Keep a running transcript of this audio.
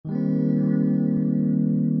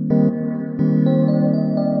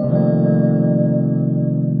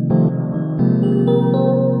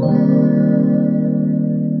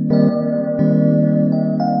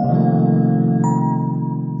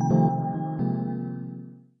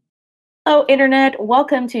Hello, Internet.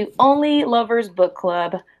 Welcome to Only Lovers Book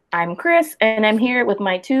Club. I'm Chris, and I'm here with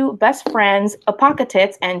my two best friends,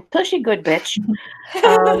 Apocatits and Tushy Good Bitch.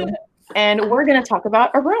 And we're going to talk about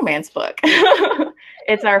a romance book.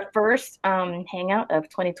 It's our first hangout of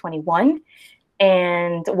 2021.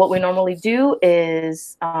 And what we normally do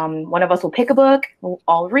is one of us will pick a book, we'll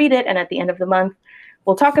all read it, and at the end of the month,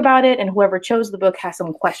 we'll talk about it, and whoever chose the book has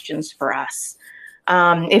some questions for us.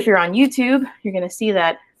 If you're on YouTube, you're going to see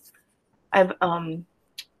that I've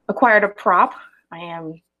acquired a prop. I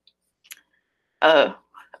am a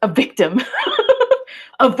victim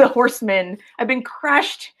of the horseman. I've been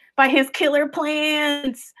crushed by his killer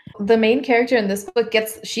plans. The main character in this book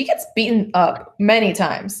gets beaten up many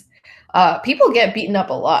times. People get beaten up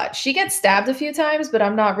a lot. She gets stabbed a few times, but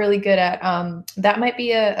I'm not really good at that might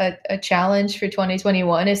be a challenge for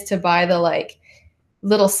 2021 is to buy the like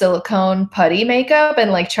little silicone putty makeup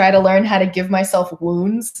and like try to learn how to give myself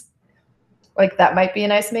wounds. Like that might be a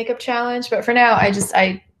nice makeup challenge, but for now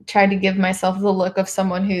I try to give myself the look of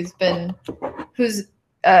someone who's been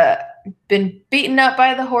beaten up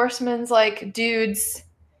by the horsemen's like dudes.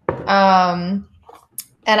 And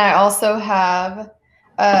I also have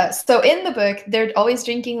so in the book they're always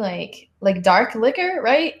drinking like dark liquor,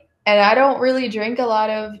 right? And I don't really drink a lot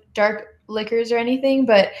of dark liquors or anything,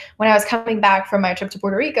 but when I was coming back from my trip to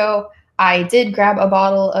Puerto Rico, I did grab a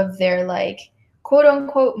bottle of their like quote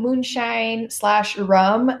unquote moonshine /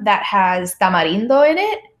 rum that has tamarindo in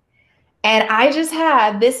it. And I just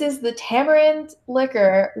had, this is the tamarind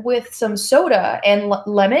liquor with some soda and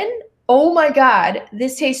lemon. Oh my God,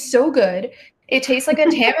 this tastes so good. It tastes like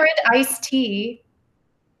a tamarind iced tea.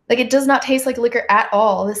 Like it does not taste like liquor at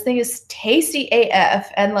all. This thing is tasty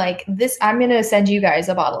AF. And like this, I'm going to send you guys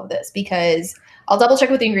a bottle of this because I'll double check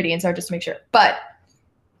what the ingredients are just to make sure. But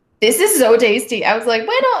this is so tasty. I was like,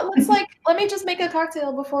 why not? Let me just make a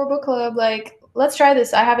cocktail before book club. Like, let's try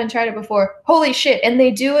this. I haven't tried it before. Holy shit. And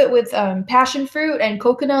they do it with passion fruit and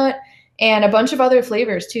coconut and a bunch of other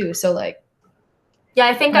flavors too. So like. Yeah,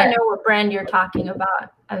 I think I know what brand you're talking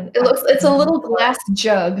about. It's a little glass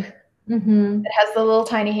jug. Mm-hmm. It has the little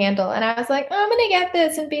tiny handle. And I was like, oh, I'm going to get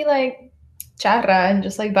this and be like charra and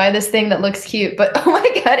just like buy this thing that looks cute. But oh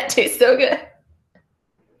my God, it tastes so good.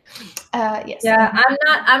 Yes. Yeah,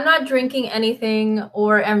 I'm not drinking anything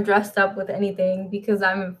or am dressed up with anything because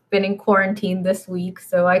I've been in quarantine this week,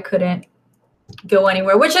 so I couldn't go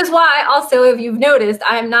anywhere. Which is why also, if you've noticed,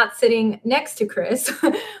 I am not sitting next to Chris,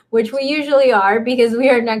 which we usually are because we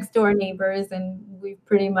are next door neighbors and we've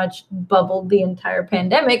pretty much bubbled the entire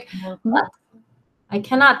pandemic. Mm-hmm. But I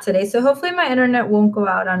cannot today. So hopefully my internet won't go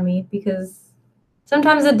out on me because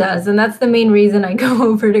sometimes it does, and that's the main reason I go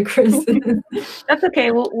over to Chris. That's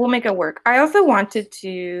okay. We'll make it work. I also wanted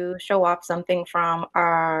to show off something from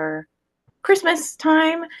our Christmas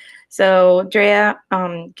time. So Drea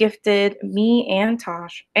gifted me and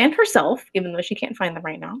Tosh and herself, even though she can't find them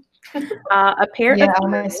right now, a pair of all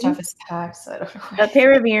my stuff is packed. So I don't know. A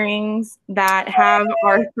pair of earrings that have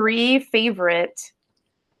our three favorite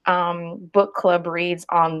book club reads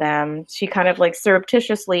on them. She kind of like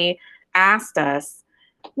surreptitiously asked us,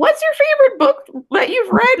 what's your favorite book that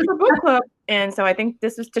you've read for book club? And so I think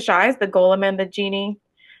this is Tashai's The Golem and the Genie.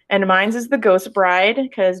 And mine's is The Ghost Bride,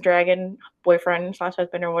 because dragon boyfriend /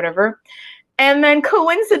 husband or whatever. And then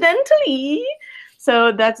coincidentally,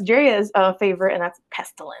 so that's Drea's favorite, and that's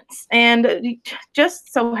Pestilence. And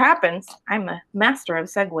just so happens, I'm a master of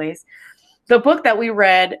segues. The book that we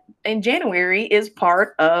read in January is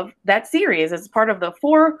part of that series. It's part of the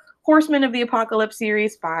Four Horsemen of the Apocalypse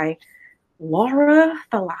series by Laura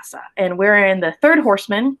Thalassa. And we're in the third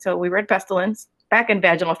horseman. So we read Pestilence back in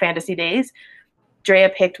Vaginal Fantasy days. Drea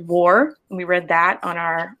picked War, and we read that on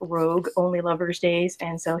our Rogue Only Lovers days.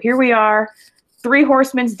 And so here we are, 3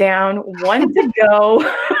 horsemen down, 1 to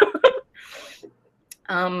go.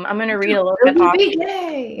 I'm going to read a little bit off.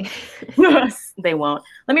 They won't.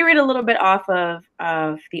 Let me read a little bit off of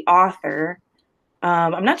the author.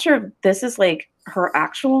 I'm not sure if this is like her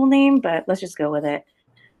actual name, but let's just go with it.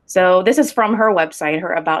 So this is from her website,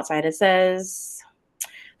 her about site. It says,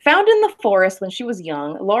 found in the forest when she was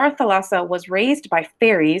young, Laura Thalassa was raised by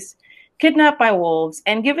fairies, kidnapped by wolves,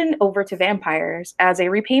 and given over to vampires as a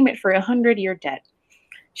repayment for a 100-year debt.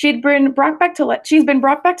 She's been brought back to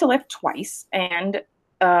life twice, and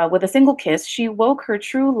with a single kiss, she woke her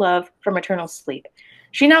true love from eternal sleep.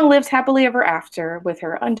 She now lives happily ever after with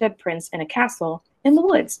her undead prince in a castle in the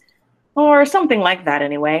woods. Or something like that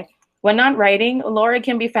anyway. When not writing, Laura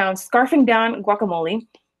can be found scarfing down guacamole,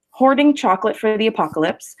 hoarding chocolate for the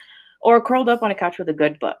apocalypse, or curled up on a couch with a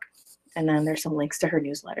good book. And then there's some links to her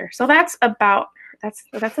newsletter. So that's about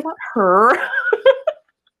her.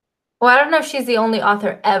 Well, I don't know if she's the only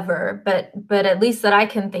author ever, but at least that I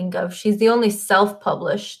can think of, she's the only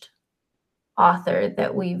self-published author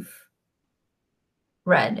that we've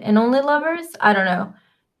read. And Only Lovers? I don't know.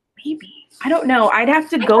 Maybe. I don't know. I'd have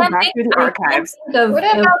to go back through the archives. What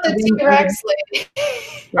about the T-Rex lady?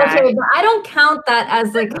 Okay, but I don't count that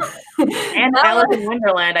as like. And Alice in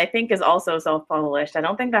Wonderland, I think, is also self-published. I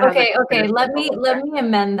don't think that. Okay. Let me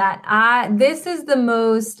amend that. This is the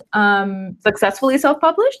most successfully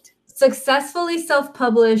self-published. Successfully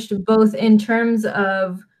self-published, both in terms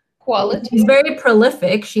of quality. She's very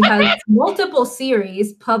prolific. She has multiple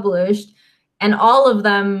series published, and all of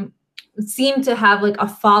them seem to have like a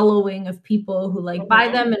following of people who like buy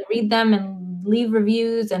them and read them and leave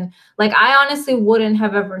reviews. And like, I honestly wouldn't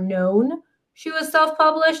have ever known she was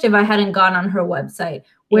self-published if I hadn't gone on her website.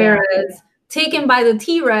 Whereas Taken by the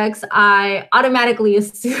T-Rex, I automatically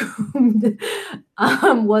assumed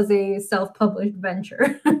was a self-published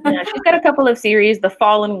venture. Yeah, she's got a couple of series: The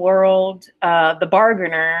Fallen World, The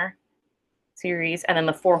Bargainer series, and then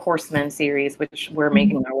the Four Horsemen series, which we're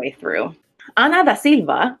making our way through. Ana da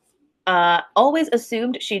Silva always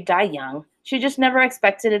assumed she'd die young. She just never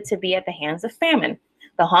expected it to be at the hands of famine,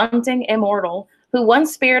 the haunting immortal who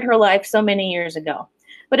once spared her life so many years ago.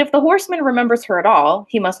 But if the horseman remembers her at all,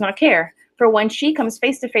 he must not care, for when she comes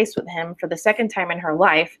face to face with him for the second time in her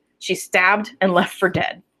life, she's stabbed and left for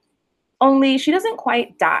dead. Only she doesn't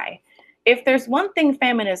quite die. If there's one thing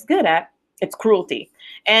famine is good at, it's cruelty,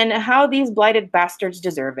 and how these blighted bastards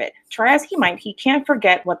deserve it. Try as he might, he can't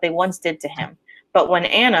forget what they once did to him. But when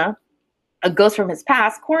Anna, a ghost from his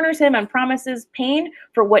past, corners him and promises pain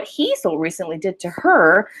for what he so recently did to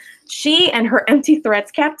her, she and her empty threats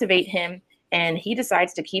captivate him, and he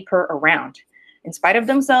decides to keep her around. In spite of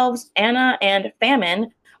themselves, Anna and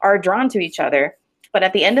Famine are drawn to each other, but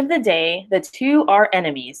at the end of the day, the two are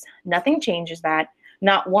enemies. Nothing changes that.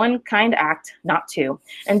 Not one kind act, not two,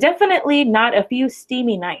 and definitely not a few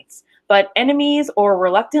steamy nights. But enemies or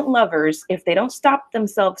reluctant lovers, if they don't stop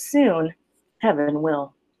themselves soon, heaven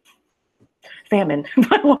will. Famine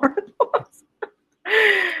by Laura Lewis.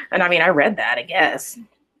 And I mean, I read that, I guess.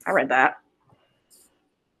 I read that.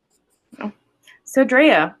 So,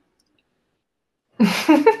 Drea.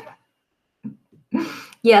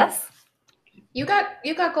 Yes. You got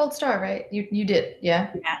gold star, right? You did,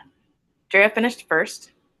 yeah? Yeah. Drea finished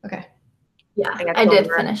first. Okay. Yeah, I did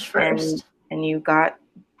finish first. And you got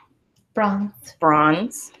bronze.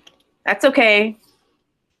 Bronze. That's okay.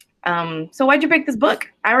 So why'd you pick this book?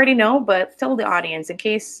 I already know, but tell the audience in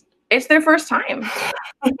case it's their first time.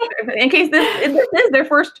 In case this is their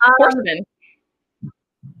first horseman.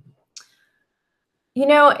 You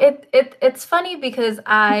know, it's funny because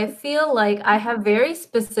I feel like I have very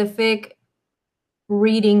specific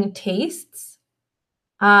reading tastes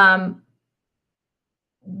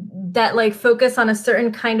that like focus on a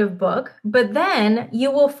certain kind of book, but then you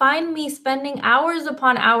will find me spending hours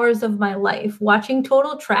upon hours of my life watching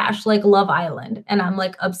total trash like Love Island, and I'm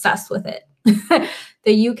like obsessed with it.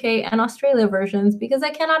 The UK and Australia versions, because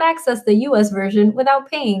I cannot access the US version without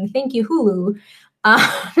paying. Thank you, Hulu.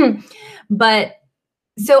 But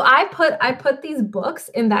so I put these books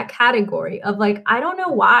in that category of like, I don't know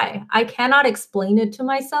why. I cannot explain it to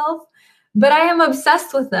myself, but I am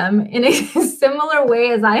obsessed with them in a similar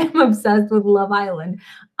way as I am obsessed with Love Island.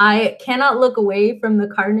 I cannot look away from the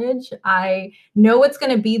carnage. I know it's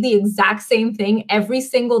going to be the exact same thing every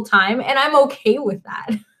single time, and I'm okay with that.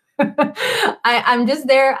 I'm just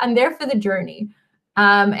there. I'm there for the journey.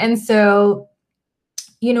 And so,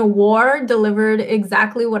 you know, War delivered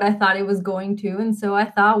exactly what I thought it was going to. And so I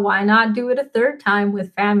thought, why not do it a third time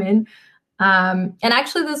with Famine? And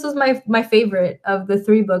actually, this was my favorite of the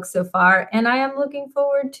 3 books so far. And I am looking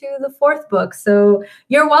forward to the 4th book. So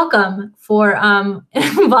you're welcome for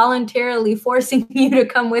voluntarily forcing you to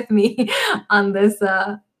come with me on this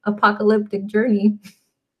apocalyptic journey.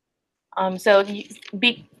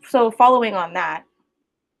 So following on that,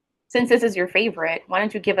 since this is your favorite, why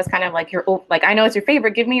don't you give us kind of like I know it's your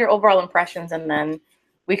favorite, give me your overall impressions, and then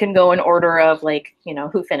we can go in order of like, you know,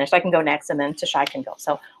 who finished. I can go next, and then Tashai can go.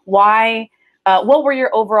 So what were your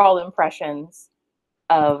overall impressions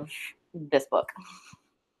of this book?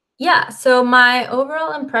 Yeah, so my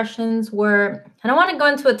overall impressions were, I don't want to go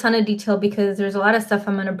into a ton of detail because there's a lot of stuff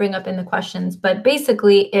I'm going to bring up in the questions, but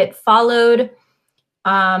basically it followed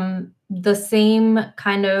the same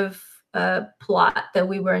kind of plot that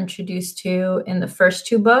we were introduced to in the first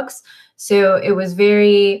 2 books. So it was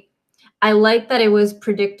I like that it was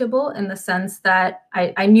predictable in the sense that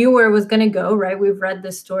I knew where it was going to go, right? We've read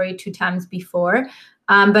this story 2 times before,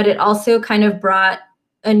 but it also kind of brought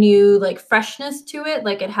a new like freshness to it.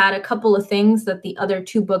 Like it had a couple of things that the other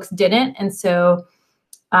two books didn't. And so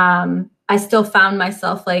I still found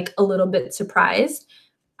myself like a little bit surprised.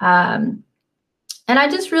 And I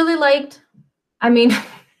just really liked, I mean,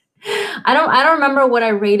 I don't remember what I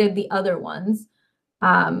rated the other ones.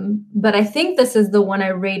 But I think this is the one I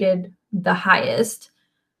rated the highest.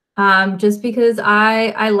 Just because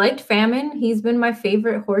I liked Famine. He's been my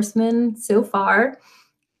favorite horseman so far.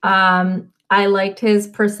 I liked his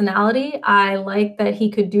personality. I liked that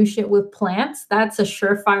he could do shit with plants. That's a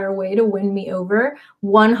surefire way to win me over.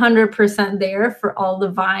 100% there for all the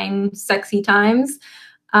Vine sexy times.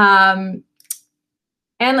 And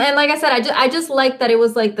like I said, I just liked that it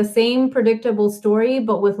was like the same predictable story,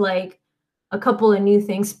 but with like a couple of new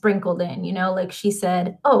things sprinkled in, you know, like she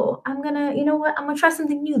said, oh, I'm gonna try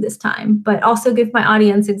something new this time, but also give my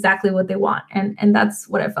audience exactly what they want. And that's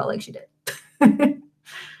what I felt like she did.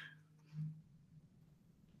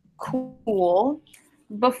 Cool.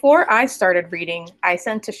 Before I started reading, I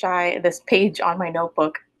sent to Shai this page on my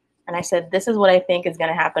notebook, and I said, this is what I think is going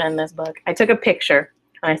to happen in this book. I took a picture,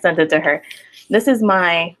 and I sent it to her. This is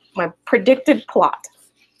my predicted plot.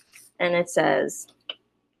 And it says,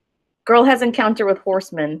 girl has encounter with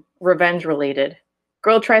horseman, revenge related.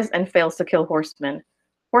 Girl tries and fails to kill horseman.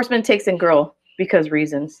 Horseman takes in girl because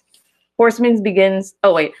reasons.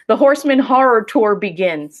 The Horseman horror tour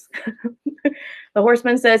begins. The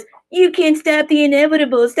horseman says, you can't stop the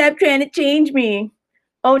inevitable. Stop trying to change me.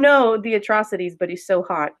 Oh no, the atrocities, but he's so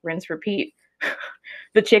hot. Rinse, repeat.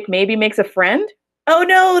 The chick maybe makes a friend. Oh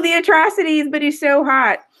no, the atrocities, but he's so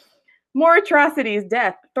hot. More atrocities,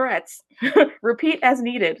 death, threats. Repeat as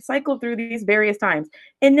needed. Cycle through these various times.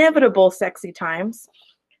 Inevitable sexy times.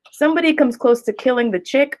 Somebody comes close to killing the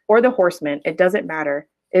chick or the horseman. It doesn't matter.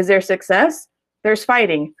 Is there success? There's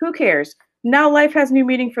fighting. Who cares? Now life has new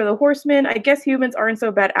meaning for the horseman. I guess humans aren't so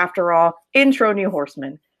bad after all. Intro new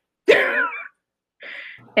horseman.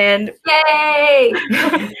 And yay!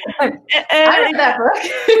 I read that book.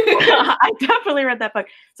 I definitely read that book.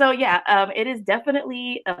 So yeah, it is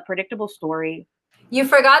definitely a predictable story. You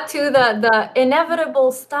forgot to the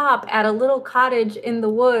inevitable stop at a little cottage in the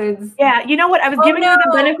woods. Yeah, you know what? I was giving you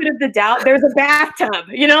the benefit of the doubt. There's a bathtub,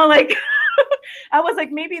 you know, like I was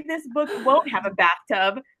like, maybe this book won't have a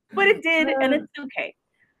bathtub, but it did, and it's okay.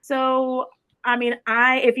 So, I mean,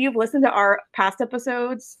 if you've listened to our past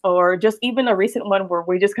episodes or just even a recent one where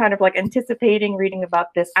we're just kind of like anticipating reading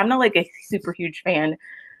about this, I'm not like a super huge fan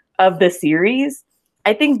of the series.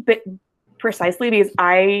 I think precisely because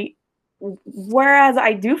whereas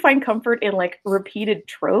I do find comfort in like repeated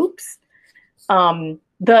tropes,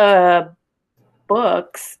 the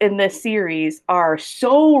books in this series are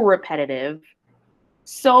so repetitive,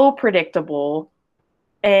 so predictable,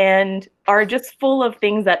 and are just full of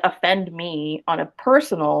things that offend me on a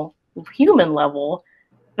personal human level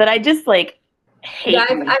that I just like hate. Yeah,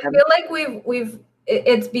 I feel like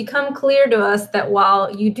it's become clear to us that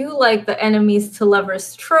while you do like the enemies to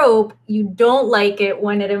lovers trope, you don't like it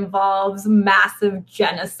when it involves massive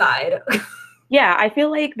genocide. Yeah, I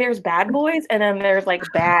feel like there's bad boys and then there's like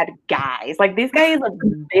bad guys. Like this guy is a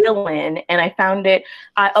villain, and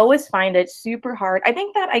I always find it super hard. I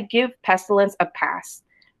think that I give Pestilence a pass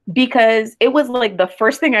because it was like the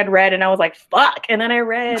first thing I'd read and I was like, fuck. And then I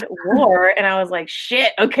read War and I was like,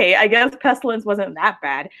 shit, okay, I guess Pestilence wasn't that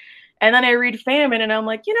bad. And then I read Famine and I'm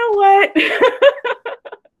like, you know what?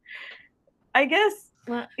 I guess,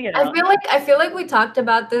 you know. I feel like we talked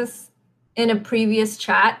about this in a previous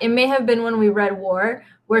chat. It may have been when we read War,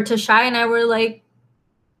 where Tashai and I were like,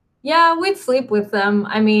 yeah, we'd sleep with them.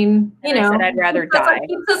 I mean, you know, I said I'd rather die.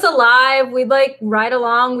 Keeps us alive. We'd like ride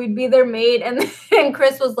along. We'd be their mate. And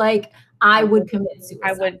Chris was like, I would commit suicide.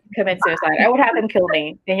 I would commit suicide. I would have him kill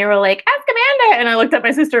me. And you were like, ask Amanda. And I looked at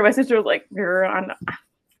my sister. My sister was like,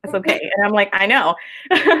 that's okay. And I'm like, I know.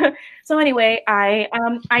 So anyway,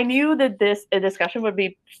 I knew that this discussion would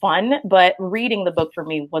be fun, but reading the book for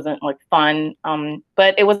me wasn't like fun.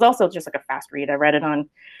 But it was also just like a fast read. I read it on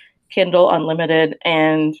Kindle Unlimited,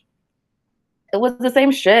 and it was the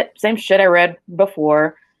same shit I read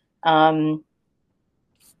before. And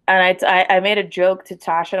I made a joke to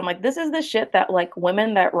Tasha. I'm like, this is the shit that like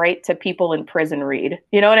women that write to people in prison read.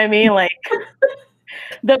 You know what I mean? Like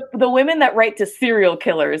the women that write to serial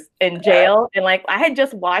killers in jail. And like, I had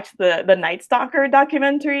just watched the Night Stalker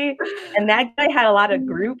documentary, and that guy had a lot of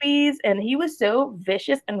groupies, and he was so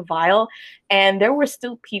vicious and vile. And there were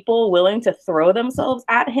still people willing to throw themselves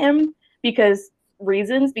at him because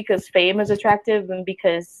fame is attractive and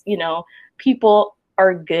because, you know, people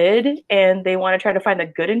are good and they want to try to find the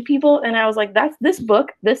good in people. And I was like,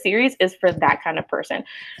 this series is for that kind of person.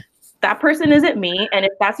 that person isn't me. And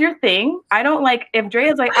if that's your thing, I don't like, if Dre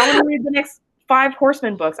is like, I want to read the next 5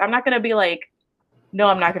 Horseman books, I'm not going to be like, no,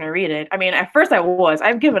 I'm not going to read it. I mean, at first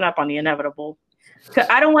I've given up on the inevitable.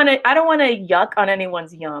 I don't want to yuck on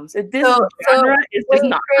anyone's yums. This genre is just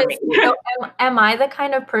not for me. So am I the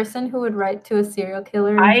kind of person who would write to a serial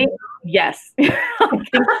killer? Yes.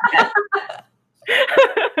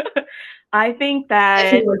 I think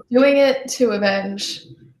that if you were doing it to avenge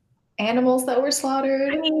animals that were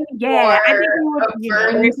slaughtered. I mean, yeah, I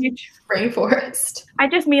think we would rainforest. I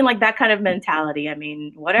just mean like that kind of mentality. I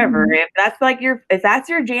mean, whatever. If that's like if that's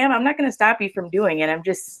your jam, I'm not going to stop you from doing it. I'm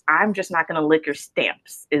just not going to lick your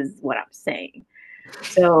stamps, is what I'm saying.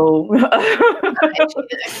 So,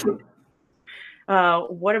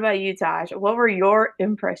 what about you, Tosh? What were your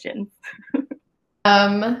impressions?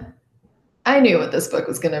 I knew what this book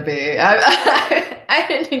was going to be. I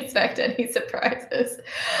didn't expect any surprises.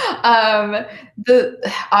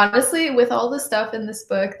 Honestly, with all the stuff in this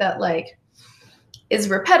book that like is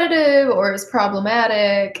repetitive or is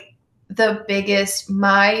problematic,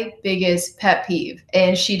 my biggest pet peeve,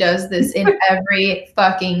 and she does this in every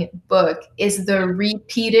fucking book, is the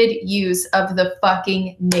repeated use of the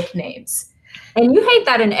fucking nicknames. And you hate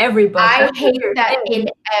that in every book. I hate that in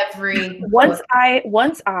every book.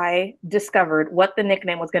 Once I discovered what the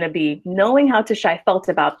nickname was going to be, knowing how I felt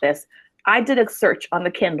about this, I did a search on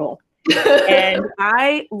the Kindle. And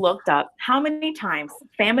I looked up how many times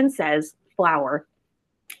Famine says flower.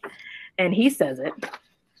 And he says it.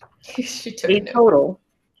 She took a total.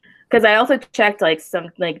 Because I also checked like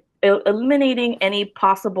eliminating any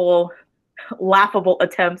possible laughable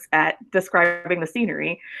attempts at describing the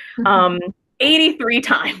scenery. 83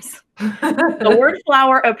 times. The word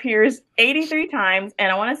flower appears 83 times,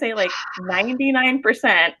 and I want to say like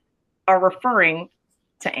 99% are referring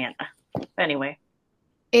to Anna. Anyway.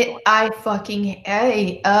 Oh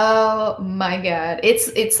my God.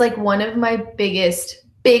 It's like one of my biggest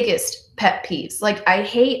pet peeves. Like I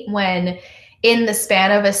hate when in the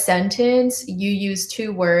span of a sentence you use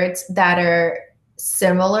 2 words that are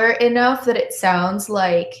similar enough that it sounds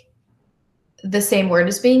like the same word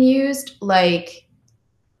is being used, like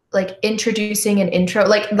introducing an intro,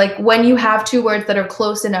 like when you have 2 words that are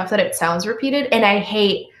close enough that it sounds repeated. And I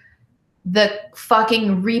hate the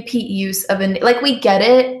fucking repeat use of like, we get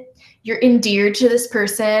it. You're endeared to this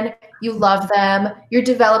person. You love them. You're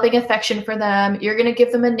developing affection for them. You're going to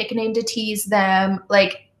give them a nickname to tease them.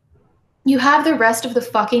 Like, you have the rest of the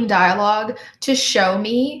fucking dialogue to show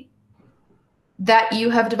me that you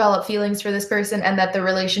have developed feelings for this person and that the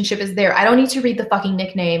relationship is there. I don't need to read the fucking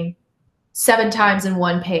nickname 7 times in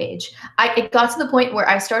 1 page. It got to the point where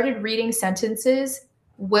I started reading sentences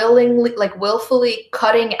willfully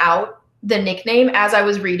cutting out the nickname as I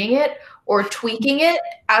was reading it or tweaking it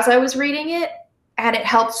as I was reading it. And it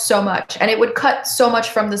helped so much. And it would cut so much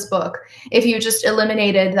from this book if you just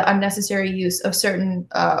eliminated the unnecessary use of certain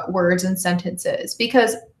words and sentences,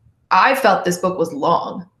 because I felt this book was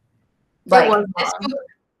long. Like, this book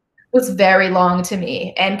was very long to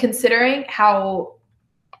me. And considering how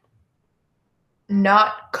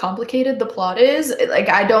not complicated the plot is, like,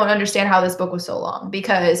 I don't understand how this book was so long,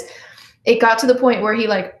 because it got to the point where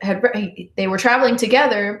they were traveling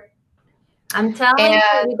together. I'm telling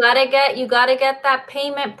you gotta get that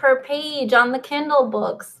payment per page on the Kindle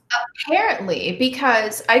books. Apparently,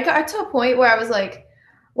 because I got to a point where I was like,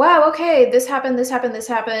 wow, okay, this happened.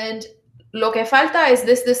 Lo que falta is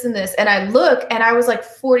this, this, and this. And I look, and I was like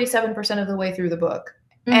 47% of the way through the book.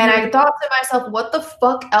 Mm-hmm. And I thought to myself, what the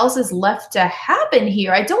fuck else is left to happen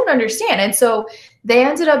here? I don't understand. And so they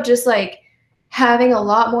ended up just like having a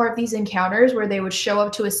lot more of these encounters where they would show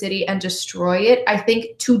up to a city and destroy it, I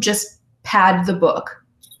think, to just pad the book.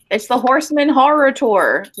 It's the Horseman Horror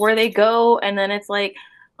Tour where they go and then it's like,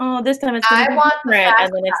 oh, this time it's going to be different,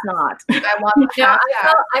 and then it's not. I want the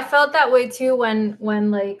I felt that way too when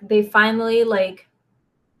like they finally like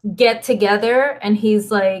get together and he's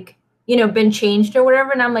like, you know, been changed or whatever,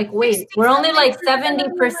 and I'm like, wait, we're only like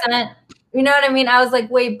 70%. You know what I mean? I was like,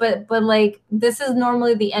 wait, but like this is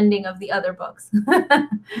normally the ending of the other books.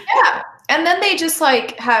 Yeah, and then they just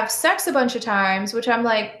like have sex a bunch of times, which I'm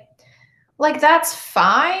like that's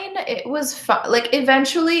fine. It was fun. Like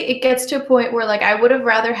eventually it gets to a point where like I would have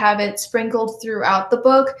rather have it sprinkled throughout the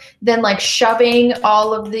book than like shoving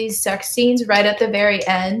all of these sex scenes right at the very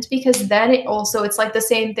end, because then it's like the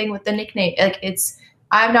same thing with the nickname. Like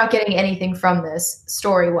I'm not getting anything from this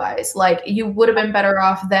story-wise. Like you would have been better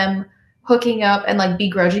off them hooking up and like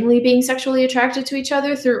begrudgingly being sexually attracted to each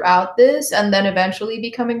other throughout this and then eventually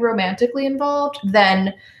becoming romantically involved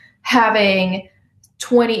than having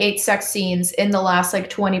 28 sex scenes in the last like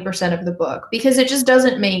 20% of the book, because it just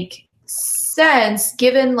doesn't make sense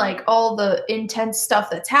given like all the intense stuff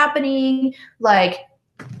that's happening, like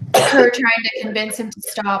her trying to convince him to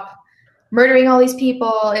stop murdering all these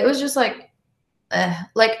people. It was just like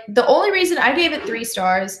the only reason I gave it 3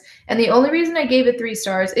 stars, and the only reason I gave it 3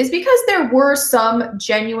 stars is because there were some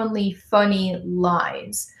genuinely funny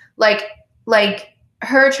lines. Like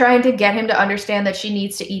her trying to get him to understand that she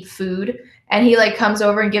needs to eat food, and he like comes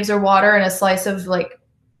over and gives her water and a slice of like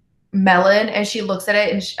melon, and she looks at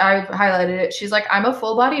it, and I highlighted it. She's like, I'm a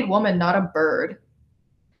full-bodied woman, not a bird.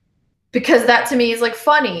 Because that to me is like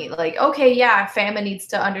funny. Like, okay, yeah, Fama needs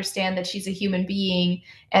to understand that she's a human being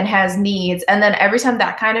and has needs. And then every time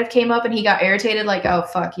that kind of came up and he got irritated, like, oh,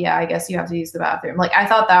 fuck, yeah, I guess you have to use the bathroom. Like, I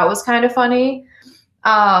thought that was kind of funny.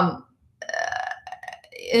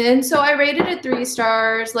 And so I rated it 3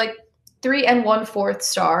 stars, like 3 1/4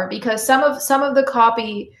 star, because some of the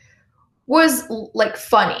copy was like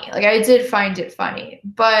funny. Like, I did find it funny,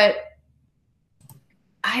 but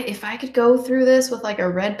if I could go through this with like a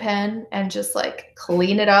red pen and just like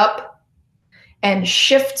clean it up and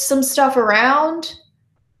shift some stuff around,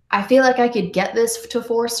 I feel like I could get this to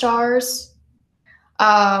 4 stars.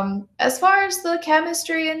 As far as the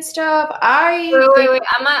chemistry and stuff, wait.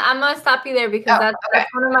 I'm gonna stop you there because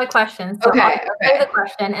that's one of my questions. So I'll say the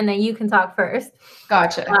question and then you can talk first.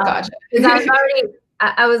 Gotcha. Because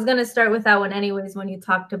I was gonna start with that one anyways when you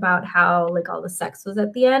talked about how like all the sex was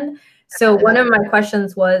at the end. So one of my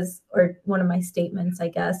questions was, or one of my statements, I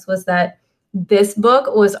guess, was that this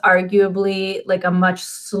book was arguably like a much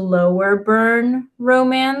slower burn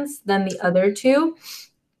romance than the other 2.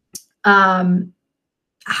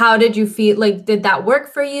 How did you feel? Like, did that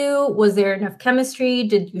work for you? Was there enough chemistry?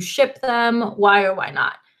 Did you ship them? Why or why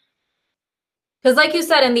not? Because like you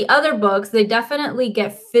said, in the other books, they definitely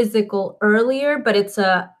get physical earlier, but it's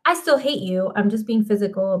I still hate you. I'm just being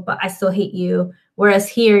physical, but I still hate you. Whereas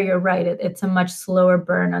here, you're right. It's a much slower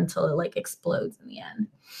burn until it like explodes in the end.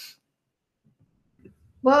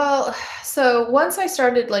 Well, so once I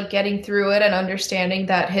started like getting through it and understanding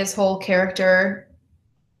that his whole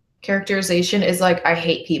characterization is like, I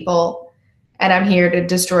hate people and I'm here to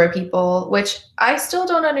destroy people, which I still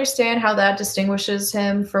don't understand how that distinguishes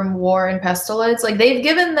him from War and Pestilence. Like, they've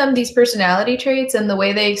given them these personality traits, and the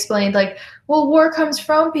way they explained, like, well, war comes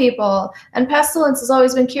from people, and Pestilence has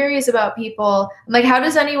always been curious about people. I'm like, how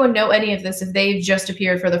does anyone know any of this if they've just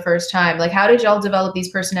appeared for the first time? Like, how did y'all develop these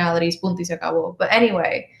personalities? Punto y se acabó. But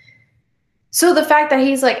anyway, so the fact that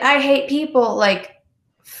he's like, I hate people, like,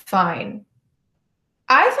 fine.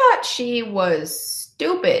 I thought she was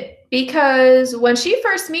stupid because when she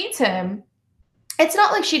first meets him, it's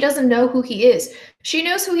not like she doesn't know who he is. She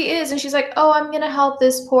knows who he is, and she's like, oh, I'm going to help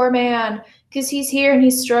this poor man because he's here and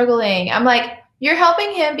he's struggling. I'm like, you're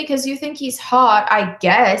helping him because you think he's hot, I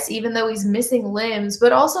guess, even though he's missing limbs.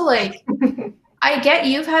 But also, like, I get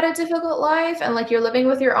you've had a difficult life and, like, you're living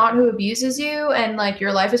with your aunt who abuses you and, like,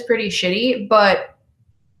 your life is pretty shitty, but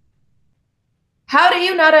how do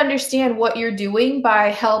you not understand what you're doing by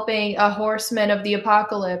helping a horseman of the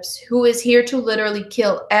apocalypse who is here to literally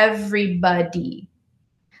kill everybody?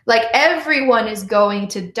 Like, everyone is going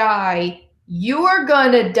to die. You're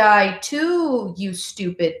gonna die too, you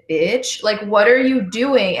stupid bitch. Like, what are you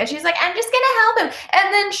doing? And she's like, I'm just gonna help him.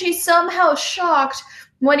 And then she's somehow shocked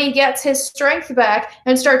when he gets his strength back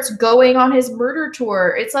and starts going on his murder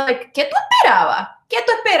tour. It's like, ¿qué tú esperaba? ¿Qué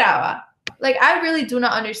tú esperaba? Like, I really do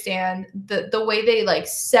not understand the way they, like,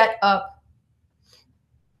 set up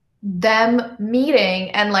them meeting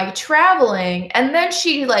and, like, traveling. And then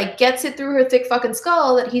she, like, gets it through her thick fucking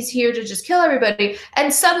skull that he's here to just kill everybody.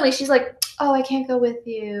 And suddenly she's like, oh, I can't go with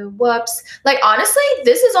you. Whoops. Like, honestly,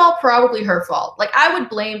 this is all probably her fault. Like, I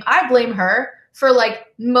blame her for,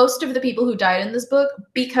 like, most of the people who died in this book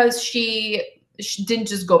because she didn't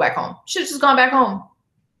just go back home. She should have just gone back home.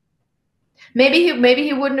 Maybe he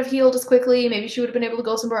wouldn't have healed as quickly. Maybe she would have been able to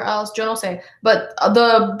go somewhere else. Yo no sé. But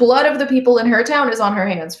the blood of the people in her town is on her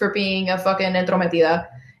hands for being a fucking entrometida.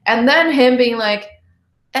 And then him being like,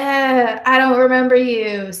 I don't remember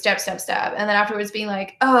you. Stab, stab, stab. And then afterwards being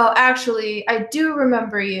like, oh, actually, I do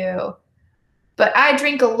remember you. But I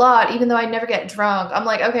drink a lot, even though I never get drunk. I'm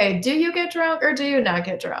like, okay, do you get drunk or do you not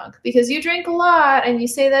get drunk? Because you drink a lot and you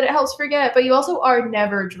say that it helps forget, but you also are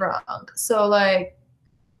never drunk. So, like,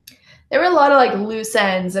 there were a lot of, like, loose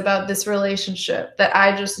ends about this relationship that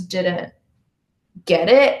I just didn't get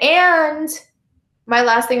it. And my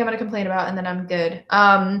last thing I'm going to complain about, and then I'm good.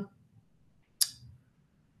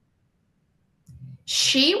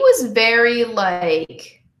 She was very,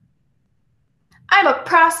 like, I'm a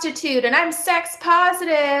prostitute and I'm sex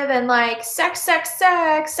positive and, like, sex. That's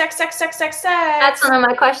one of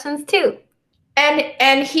my questions too.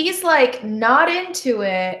 And he's like not into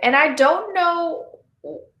it, and I don't know,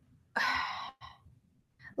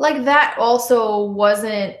 like that also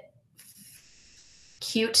wasn't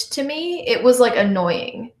cute to me. It was like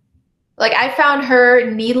annoying. Like I found her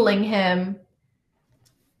needling him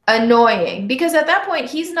annoying because at that point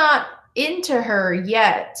he's not into her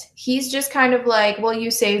yet. He's just kind of like, well, you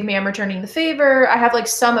saved me, I'm returning the favor. I have like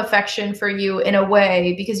some affection for you in a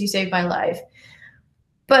way because you saved my life.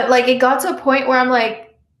 But like it got to a point where I'm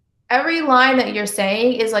like, every line that you're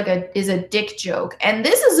saying is like a dick joke. And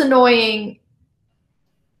this is annoying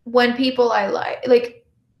when people I like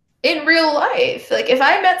in real life. Like if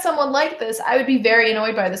I met someone like this, I would be very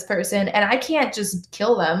annoyed by this person and I can't just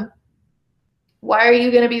kill them. Why are you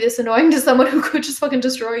going to be this annoying to someone who could just fucking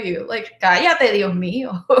destroy you? Like, cállate, Dios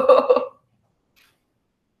mío.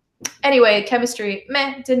 Anyway, chemistry,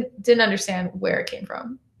 meh, didn't understand where it came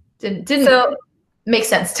from. Didn't make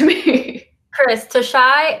sense to me. Chris,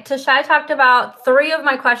 Tashai talked about 3 of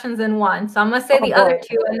my questions in one. So I'm going to say the other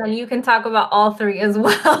 2, and then you can talk about all 3 as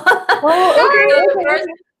well.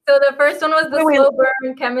 So the first one was the slow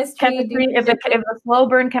burn chemistry. If the slow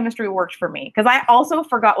burn chemistry worked for me, because I also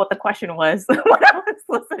forgot what the question was when I was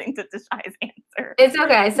listening to Tashai's answer. It's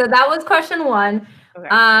okay. So that was question 1.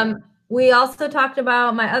 Okay. We also talked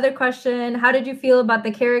about my other question. How did you feel about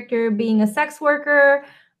the character being a sex worker?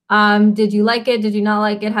 Did you like it? Did you not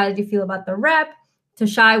like it? How did you feel about the rep?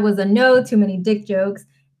 Tashai was a no, too many dick jokes.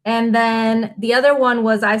 And then the other one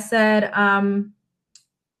was I said,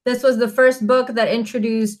 this was the first book that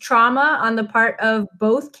introduced trauma on the part of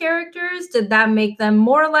both characters. Did that make them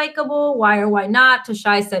more likable? Why or why not?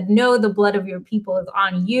 Tashai said, no, the blood of your people is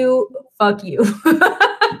on you. Fuck you.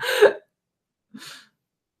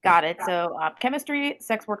 Got it. So chemistry,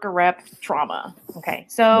 sex worker rep, trauma. Okay.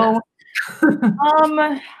 So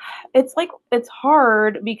it's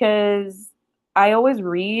hard because I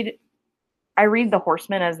read The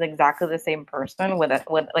Horseman as exactly the same person with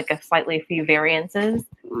like a slightly few variances.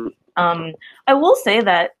 I will say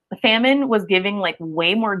that Famine was giving like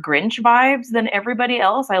way more Grinch vibes than everybody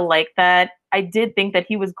else. I like that. I did think that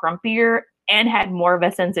he was grumpier and had more of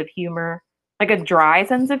a sense of humor, like a dry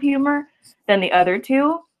sense of humor than the other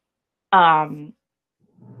 2. And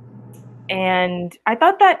I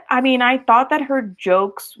thought that her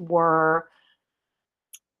jokes were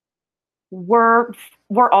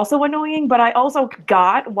also annoying, but I also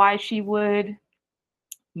got why she would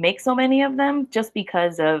make so many of them just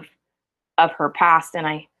because of her past. And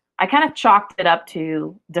I kind of chalked it up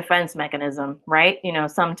to defense mechanism, right? You know,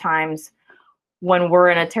 sometimes when we're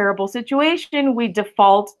in a terrible situation, we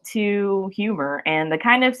default to humor, and the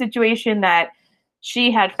kind of situation that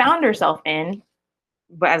she had found herself in,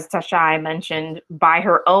 as Tashai mentioned, by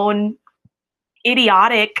her own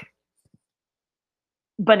idiotic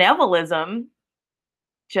benevolism.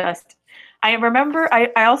 I remember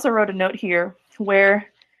I also wrote a note here where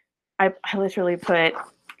I literally put,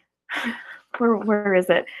 where is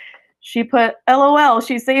it? She put, LOL,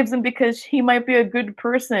 she saves him because he might be a good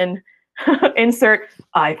person. Insert,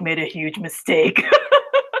 I've made a huge mistake.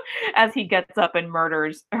 As he gets up and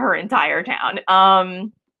murders her entire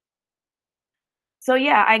town. So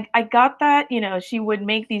yeah, I got that, you know, she would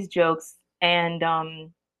make these jokes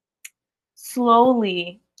and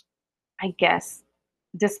slowly, I guess,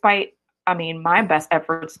 despite, my best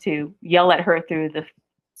efforts to yell at her through the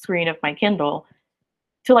screen of my Kindle,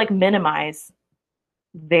 to like minimize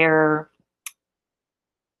their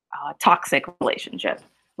toxic relationship,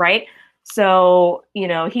 right? So, you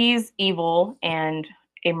know, he's evil and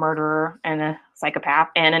a murderer and a psychopath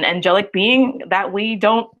and an angelic being that we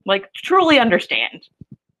don't like truly understand,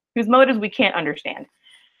 whose motives we can't understand.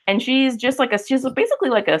 And she's just like she's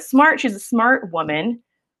basically like she's a smart woman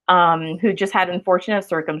who just had unfortunate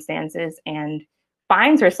circumstances and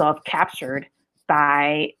finds herself captured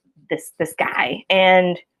by this guy.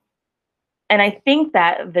 And I think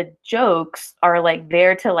that the jokes are like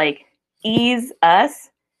there to like ease us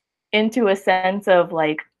into a sense of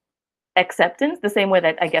like acceptance, the same way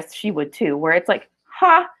that I guess she would too, where it's like,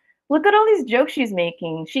 look at all these jokes she's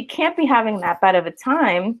making. She can't be having that bad of a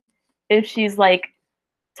time if she's like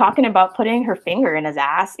talking about putting her finger in his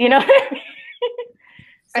ass, you know?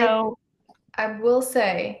 So I will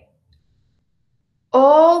say,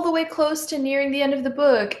 all the way close to nearing the end of the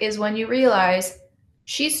book is when you realize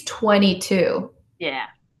she's 22. Yeah.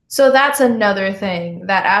 So that's another thing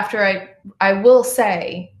that after I will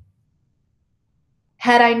say,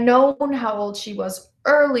 had I known how old she was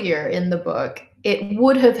earlier in the book, it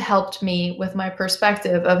would have helped me with my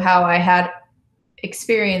perspective of how I had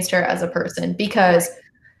experienced her as a person, because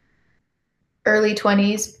early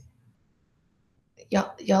 20s,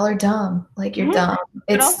 y'all are dumb. Like, you're dumb.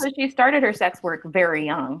 But also, she started her sex work very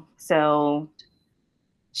young, so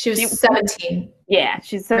she was 17. Yeah,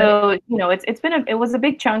 she's so you know it was a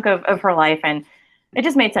big chunk of her life, and it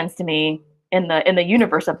just made sense to me in the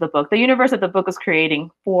universe of the book. The universe that the book was creating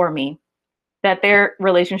for me, that their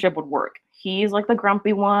relationship would work. He's like the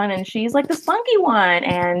grumpy one, and she's like the spunky one,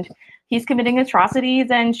 and he's committing atrocities,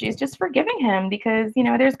 and she's just forgiving him because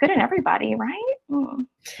there's good in everybody, right?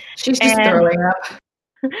 She's just throwing up.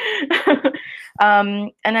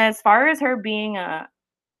 And as far as her being I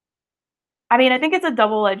think it's a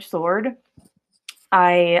double-edged sword.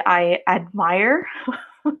 I admire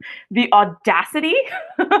the audacity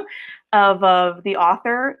of the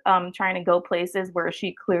author trying to go places where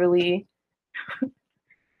she clearly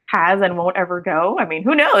has and won't ever go. I mean,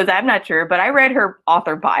 who knows? I'm not sure, but I read her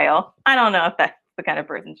author bio. I don't know if that's the kind of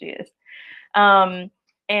person she is. And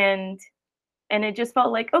it just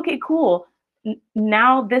felt like, okay, cool.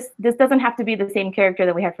 Now this doesn't have to be the same character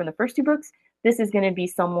that we had from the first two books. This is going to be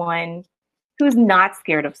someone who's not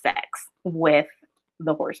scared of sex with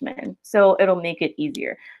the Horsemen. So it'll make it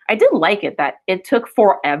easier. I did like it that it took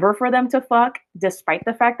forever for them to fuck, despite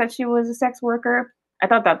the fact that she was a sex worker. I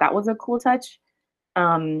thought that was a cool touch.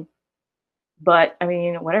 But I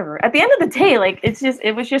mean, whatever. At the end of the day, like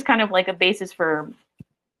it was just kind of like a basis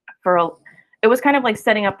it was kind of like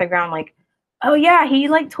setting up the ground, like, oh yeah, he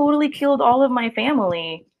like totally killed all of my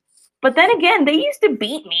family. But then again, they used to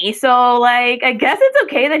beat me, so like I guess it's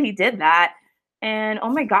okay that he did that. And oh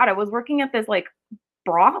my God, I was working at this like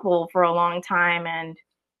brothel for a long time, and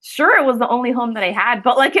sure, it was the only home that I had,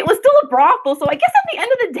 but like it was still a brothel. So I guess at the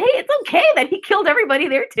end of the day, it's okay that he killed everybody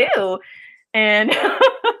there too. And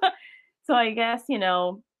so I guess,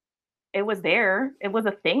 it was there. It was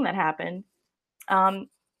a thing that happened. And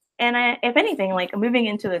if anything, like moving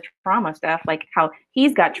into the trauma stuff, like how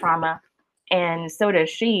he's got trauma and so does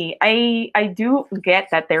she, I do get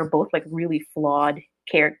that they're both like really flawed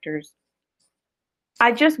characters.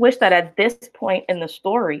 I just wish that at this point in the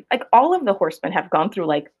story, like all of the Horsemen have gone through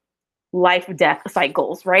like life-death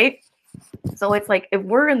cycles, right? So it's like, if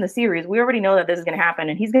we're in the series, we already know that this is going to happen,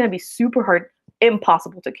 and he's going to be super hard,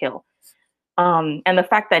 impossible to kill. And the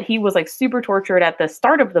fact that he was like super tortured at the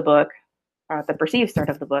start of the book, or at the perceived start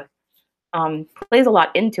of the book, plays a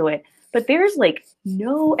lot into it. But there's like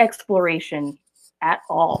no exploration at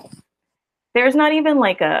all. There's not even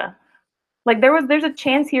like there's a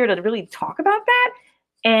chance here to really talk about that.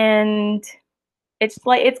 And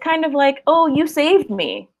it's kind of like, oh, you saved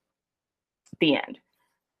me. The end.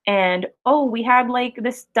 And oh, we had like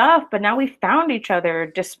this stuff, but now we found each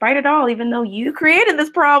other despite it all, even though you created this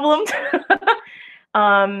problem.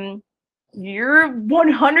 You're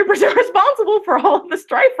 100% responsible for all of the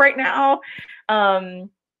strife right now,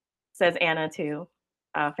 says Anna to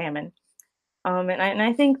Famine. And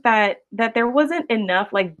I think that there wasn't enough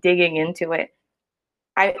like digging into it.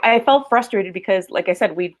 I felt frustrated because, like I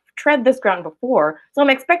said, we've tread this ground before, so I'm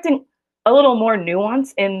expecting a little more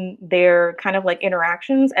nuance in their kind of like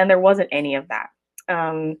interactions, and there wasn't any of that.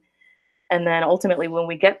 And then ultimately, when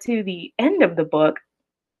we get to the end of the book,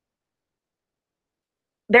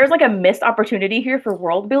 there's like a missed opportunity here for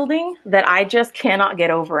world building that I just cannot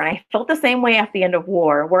get over. And I felt the same way at the end of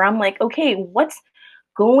War, where I'm like, okay, what's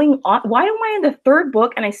going on? Why am I in the third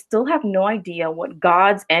book and I still have no idea what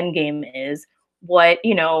God's end game is?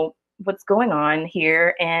 What's going on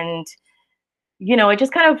here? And it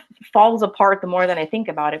just kind of falls apart the more that I think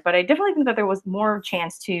about it. But I definitely think that there was more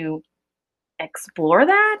chance to explore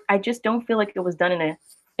that. I just don't feel like it was done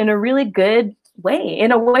in a really good way,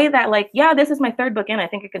 in a way that like, yeah, this is my third book in, I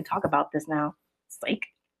think I can talk about this now. Psych.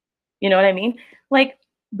 You know what I mean? Like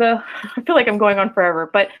I feel like I'm going on forever,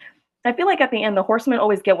 but I feel like at the end, the Horsemen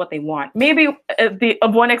always get what they want. Maybe the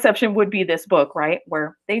one exception would be this book, right?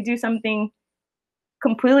 Where they do something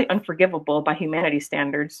completely unforgivable by humanity's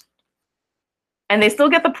standards. And they still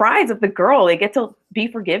get the prize of the girl. They get to be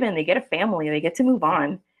forgiven. They get a family. They get to move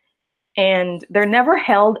on. And they're never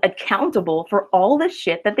held accountable for all the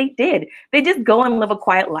shit that they did. They just go and live a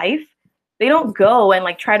quiet life. They don't go and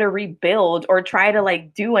like try to rebuild or try to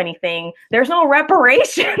like do anything. There's no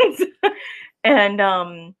reparations.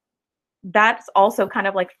 And that's also kind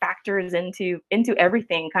of like factors into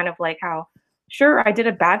everything, kind of like how, sure, I did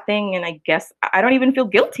a bad thing and I guess I don't even feel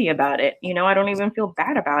guilty about it. I don't even feel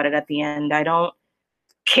bad about it at the end. I don't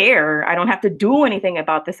care. I don't have to do anything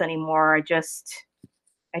about this anymore. I just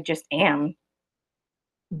am.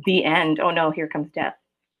 The end. Oh no, here comes death.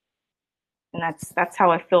 And that's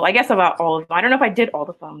how I feel, I guess, about all of them. I don't know if I did all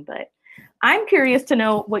of them, but I'm curious to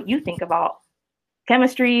know what you think about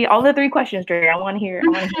chemistry, all the three questions, Dre. I want to hear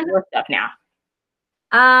your stuff now.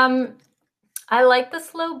 I like the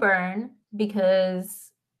slow burn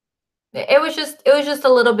because it was just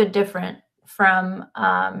a little bit different from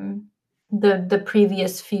the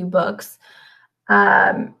previous few books.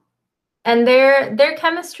 And their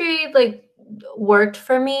chemistry like worked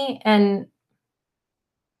for me, and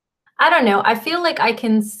I don't know, I feel like I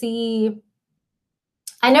can see.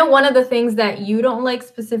 I know one of the things that you don't like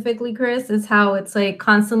specifically, Chris, is how it's like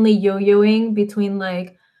constantly yo-yoing between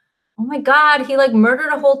like, oh my God, he like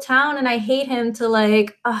murdered a whole town and I hate him, to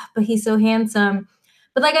like, oh, but he's so handsome.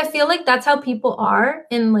 But like, I feel like that's how people are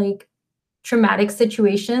in like traumatic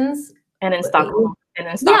situations. And in Stockholm. And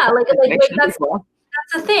in Yeah, Stockholm like that's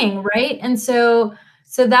a thing, right? And so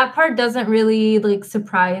that part doesn't really like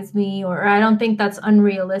surprise me, or I don't think that's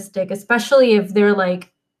unrealistic, especially if they're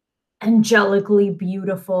like angelically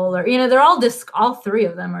beautiful, or they're all three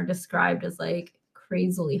of them are described as like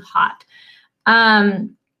crazily hot.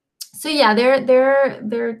 So yeah,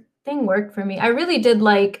 their thing worked for me. I really did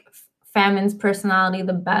like Famine's personality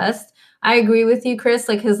the best. I agree with you, Chris,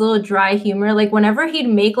 like his little dry humor, like whenever he'd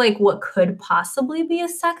make like what could possibly be a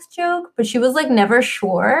sex joke, but she was like never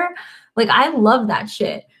sure. Like I love that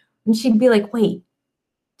shit. And she'd be like, wait,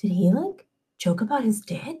 did he like joke about his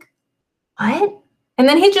dick? What? And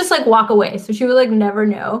then he'd just like walk away. So she would like never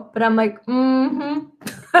know. But I'm like,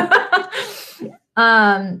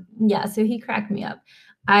 yeah, so he cracked me up.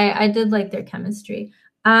 I did like their chemistry.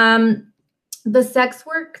 The sex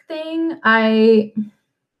work thing, I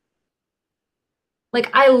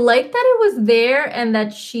like that it was there and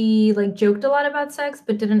that she like joked a lot about sex,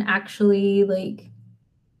 but didn't actually like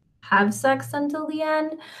have sex until the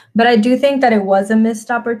end. But I do think that it was a missed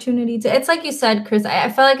opportunity to, it's like you said, Chris, I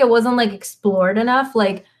felt like it wasn't like explored enough.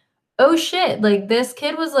 Like, oh shit, like this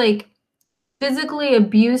kid was like physically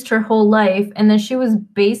abused her whole life, and then she was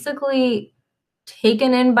basically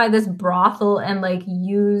taken in by this brothel and like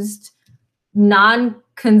used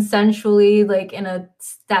non-consensually, like in a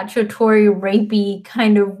statutory rapey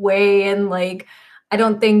kind of way. And like I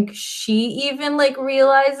don't think she even like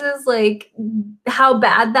realizes like how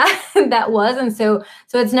bad that was. And so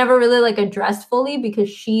it's never really like addressed fully, because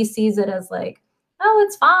she sees it as like, oh,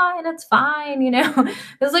 it's fine, it's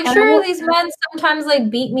like, sure, these men sometimes like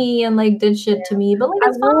beat me and like did shit to me, but like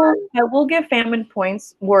it's fine. I will give Famine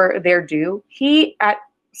points where they're due. He at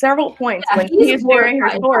several points when he's sharing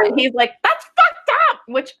her story, he's like, that's fucked up,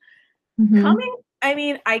 which coming, I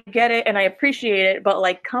mean, I get it and I appreciate it, but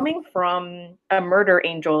like coming from a murder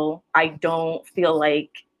angel, I don't feel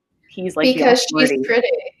like he's like, because she's pretty,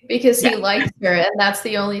 because he likes her, and that's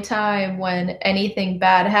the only time when anything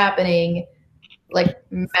bad happening like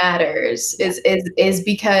matters, is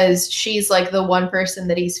because she's like the one person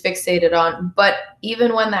that he's fixated on. But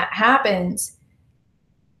even when that happens,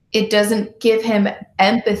 it doesn't give him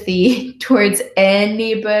empathy towards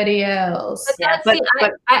anybody else.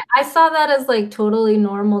 I saw that as like totally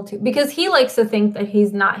normal too, because he likes to think that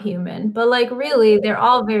he's not human, but like really they're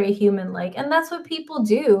all very human like, and that's what people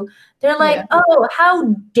do. They're like, oh, how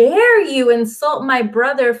dare you insult my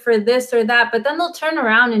brother for this or that, but then they'll turn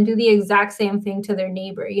around and do the exact same thing to their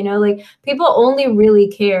neighbor. Like people only really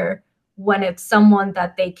care when it's someone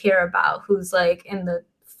that they care about who's like in the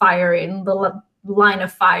fire, in the line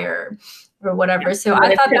of fire or whatever. So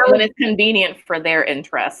I thought that when it's convenient for their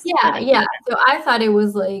interests. Yeah. So I thought it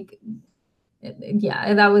was like,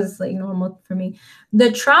 yeah, that was like normal for me.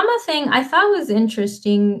 The trauma thing I thought was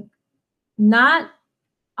interesting, not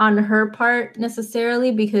on her part necessarily,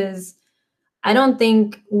 because I don't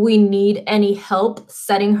think we need any help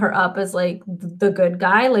setting her up as like the good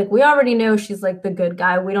guy. Like we already know she's like the good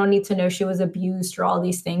guy. We don't need to know she was abused or all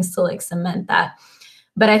these things to like cement that.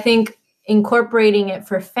 But I think incorporating it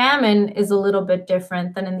for Famine is a little bit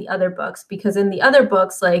different than in the other books, because in the other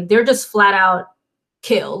books, like they're just flat out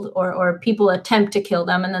killed, or people attempt to kill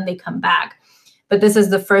them and then they come back. But this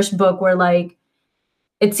is the first book where like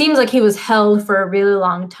it seems like he was held for a really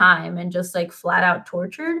long time and just like flat out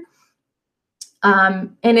tortured.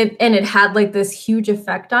 And it had like this huge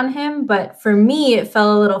effect on him. But for me, it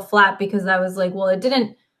fell a little flat, because I was like, well,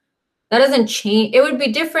 that doesn't change. It would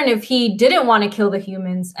be different if he didn't want to kill the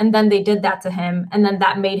humans and then they did that to him and then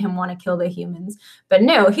that made him want to kill the humans. But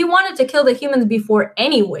no, he wanted to kill the humans before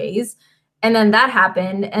anyways. And then that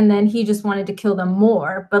happened. And then he just wanted to kill them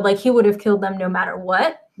more. But like he would have killed them no matter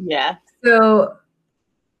what. Yeah. So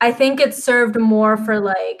I think it served more for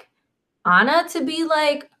like Anna to be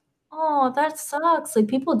like, oh, that sucks. Like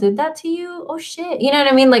people did that to you. Oh shit. You know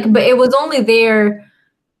what I mean? Like, but it was only there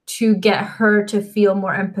to get her to feel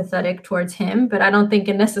more empathetic towards him. But I don't think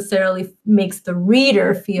it necessarily makes the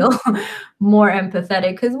reader feel more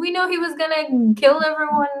empathetic, because we know he was going to kill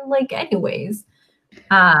everyone like anyways.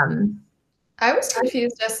 I was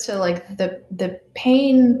confused as to like the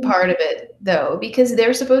pain part of it though, because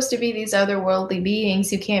they're supposed to be these otherworldly beings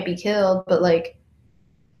who can't be killed, but like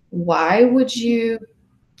why would you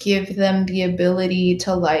give them the ability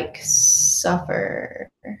to like suffer?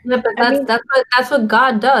 Yeah, but I mean, that's what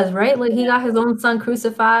God does, right? Like he got his own son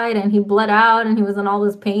crucified and he bled out and he was in all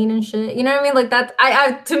this pain and shit. You know what I mean? Like that's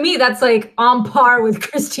I to me that's like on par with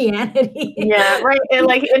Christianity. yeah, right. And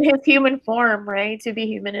like in his human form, right? To be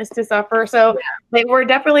human is to suffer. So they were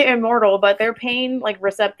definitely immortal, but their pain like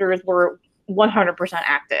receptors were 100%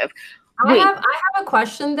 active. I have a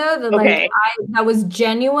question though that Okay. that was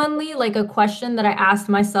genuinely like a question that I asked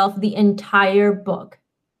myself the entire book.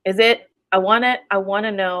 Is it? I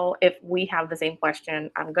wanna know if we have the same question.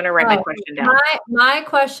 I'm gonna write my question down. My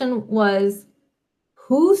question was,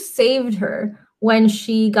 who saved her when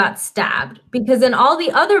she got stabbed? Because in all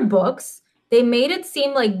the other books, they made it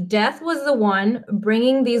seem like Death was the one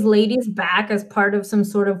bringing these ladies back as part of some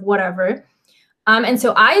sort of whatever. And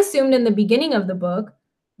so I assumed in the beginning of the book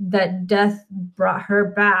that Death brought her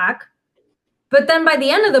back. But then by the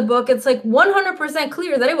end of the book, it's like 100%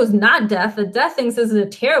 clear that it was not Death. That Death thinks this is a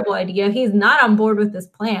terrible idea. He's not on board with this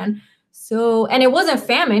plan. So, and it wasn't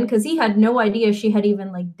Famine because he had no idea she had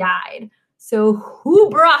even like died. So who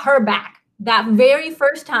brought her back that very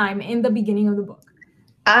first time in the beginning of the book?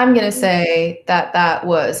 I'm going to say that that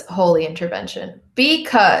was holy intervention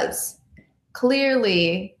because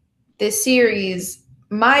clearly this series,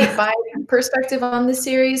 my perspective on this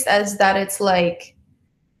series is that it's like,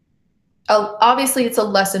 obviously it's a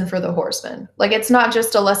lesson for the Horsemen. Like it's not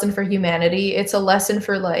just a lesson for humanity, it's a lesson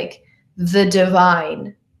for like the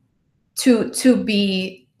divine to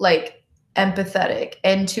be like empathetic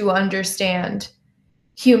and to understand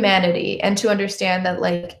humanity and to understand that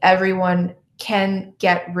like everyone can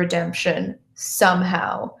get redemption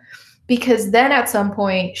somehow. Because then at some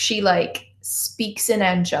point she like speaks in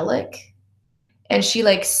angelic and she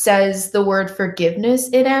like says the word forgiveness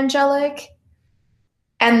in angelic.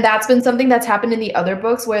 And that's been something that's happened in the other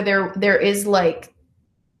books where there is like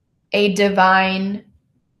a divine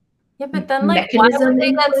but then like why would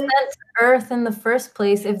they get sent to Earth in the first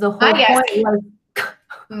place if the whole point was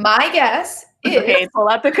my guess is okay, pull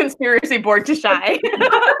out the conspiracy board to Shy.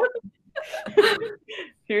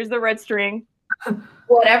 Here's the red string.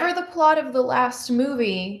 Whatever the plot of the last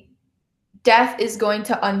movie, Death is going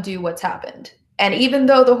to undo what's happened. And even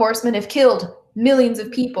though the Horsemen have killed millions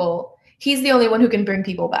of people, he's the only one who can bring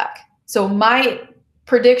people back. So my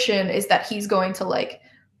prediction is that he's going to like,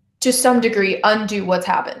 to some degree, undo what's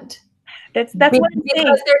happened. That's what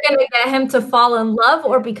because they're going to get him to fall in love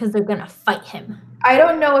or because they're going to fight him. I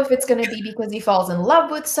don't know if it's going to be because he falls in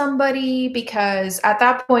love with somebody, because at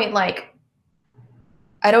that point, like,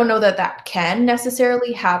 I don't know that that can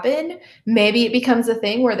necessarily happen. Maybe it becomes a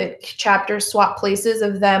thing where the chapters swap places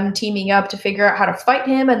of them teaming up to figure out how to fight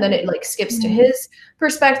him, and then it like skips to his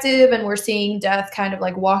perspective, and we're seeing Death kind of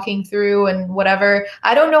like walking through and whatever.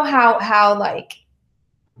 I don't know how like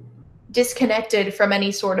disconnected from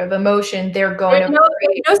any sort of emotion they're going to.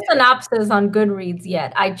 There's no synopsis on Goodreads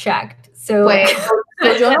yet. I checked. So wait,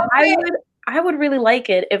 I would really like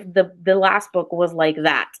it if the last book was like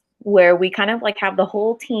that, where we kind of like have the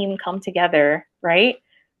whole team come together, right?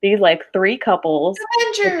 These like three couples.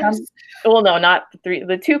 Avengers. Well, no, not the three.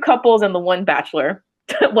 The two couples and the one bachelor.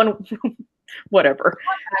 One, whatever.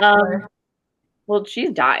 Well, she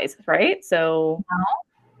dies, right? So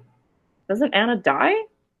doesn't Anna die?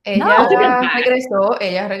 Ella regresó.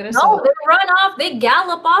 No, they run off. They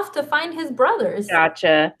gallop off to find his brothers.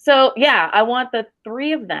 Gotcha. So yeah, I want the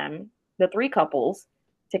three of them, the three couples,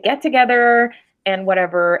 to get together and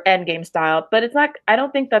whatever Endgame style. But it's not. I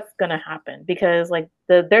don't think that's gonna happen because like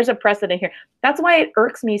there's a precedent here. That's why it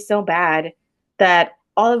irks me so bad that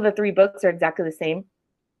all of the three books are exactly the same,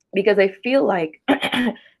 because I feel like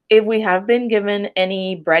if we have been given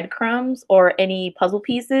any breadcrumbs or any puzzle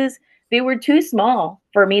pieces, they were too small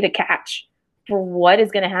for me to catch for what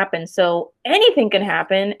is going to happen. So anything can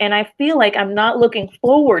happen. And I feel like I'm not looking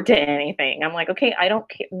forward to anything. I'm like, okay, I don't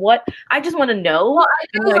care what, I just want to know. Well, I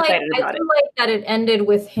do like that it ended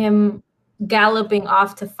with him galloping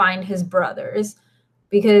off to find his brothers,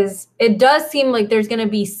 because it does seem like there's going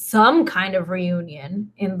to be some kind of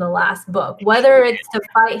reunion in the last book, whether it's to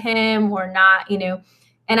fight him or not, you know.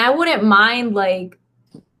 And I wouldn't mind like,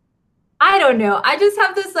 I don't know. I just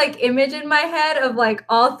have this like image in my head of like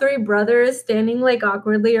all three brothers standing like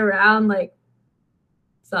awkwardly around, like,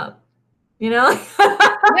 what's up? You know?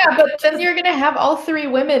 Yeah, but then you're gonna have all three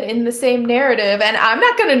women in the same narrative, and I'm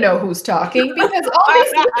not gonna know who's talking because all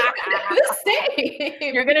these women are the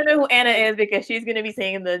same. You're gonna know who Anna is because she's gonna be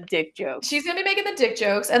saying the dick jokes. She's gonna be making the dick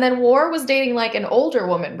jokes, and then War was dating like an older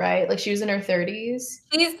woman, right? Like she was in her 30s.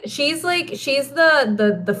 She's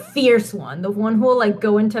the fierce one, the one who will like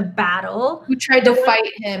go into battle. Who tried to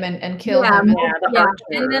fight him and kill him. Yeah,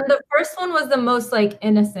 and then the first one was the most like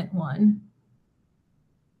innocent one.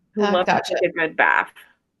 Who loves to take a good bath.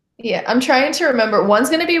 Yeah, I'm trying to remember. One's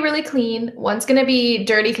going to be really clean. One's going to be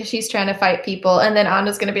dirty because she's trying to fight people. And then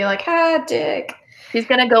Anna's going to be like, dick. She's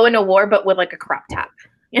going to go into war, but with like a crop top.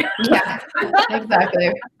 Yeah,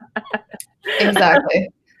 exactly. Exactly.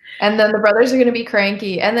 And then the brothers are going to be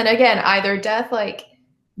cranky. And then again, either Death like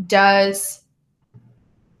does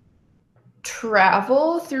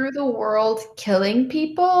travel through the world killing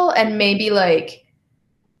people, and maybe like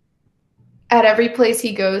at every place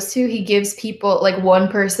he goes to, he gives people, like one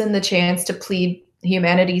person, the chance to plead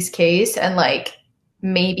humanity's case, and like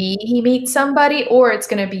maybe he meets somebody, or it's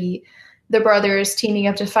going to be the brothers teaming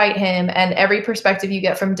up to fight him, and every perspective you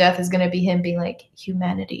get from Death is going to be him being like,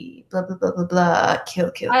 humanity, blah, blah, blah, blah, blah,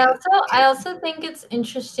 kill. I also think it's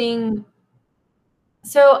interesting.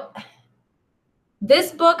 So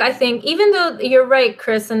this book, I think, even though you're right,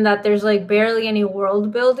 Chris, in that there's like barely any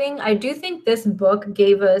world building, I do think this book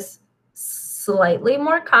gave us slightly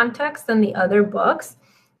more context than the other books.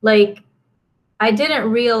 Like I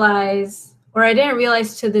didn't realize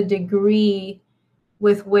to the degree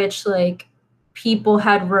with which like people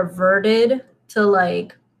had reverted to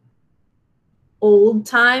like old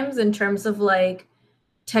times in terms of like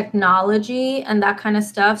technology and that kind of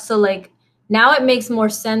stuff. So like now it makes more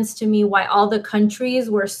sense to me why all the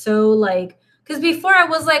countries were so like, because before I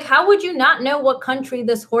was like, how would you not know what country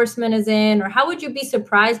this horseman is in? Or how would you be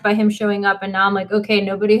surprised by him showing up? And now I'm like, okay,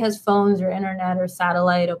 nobody has phones or internet or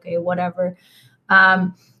satellite. Okay, whatever.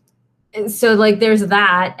 So like there's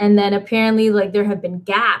that. And then apparently like there have been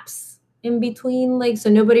gaps in between. Like, so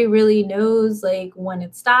nobody really knows like when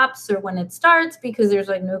it stops or when it starts because there's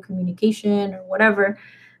like no communication or whatever.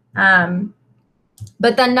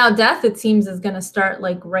 But then now Death, it seems, is going to start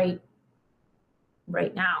like right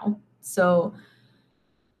now. So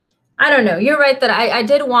I don't know. You're right that I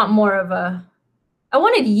did want more of I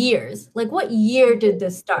wanted years. Like what year did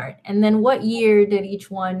this start? And then what year did each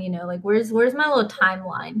one, like where's my little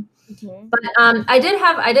timeline? Mm-hmm. But I did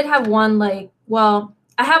have one like, well,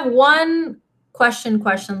 I have one question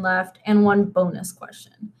left and one bonus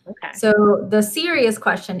question. Okay. So the serious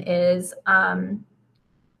question is,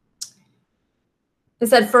 it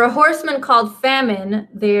said, for a horseman called Famine,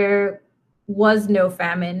 there was no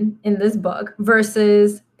famine in this book,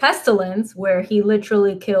 versus Pestilence, where he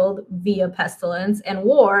literally killed via pestilence, and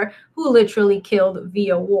War, who literally killed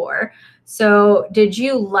via war. So did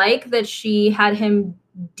you like that she had him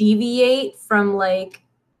deviate from like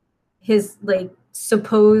his like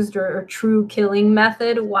supposed or true killing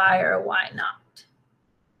method? Why or why not?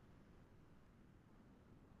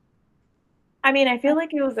 I mean, I feel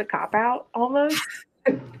like it was a cop-out almost.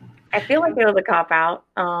 I feel like it was a cop-out.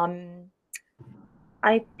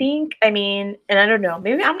 I think, and I don't know,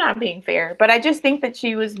 maybe I'm not being fair, but I just think that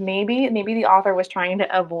she was maybe the author was trying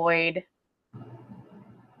to avoid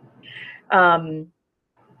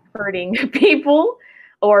hurting people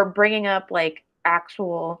or bringing up like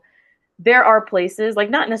there are places, like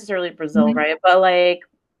not necessarily Brazil, mm-hmm. right? But like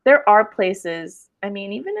there are places,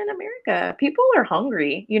 even in America, people are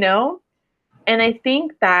hungry, And I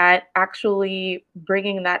think that actually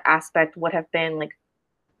bringing that aspect would have been like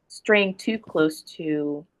straying too close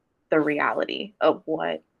to the reality of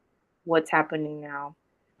what's happening now.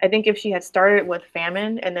 I think if she had started with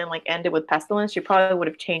Famine and then like ended with Pestilence, she probably would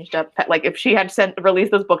have changed up. Like if she had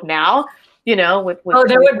released this book now, with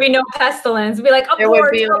there would be no Pestilence. It'd be like, abort, there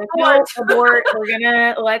would be like, no, abort.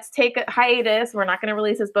 Let's take a hiatus. We're not gonna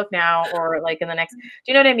release this book now or like in the next. Do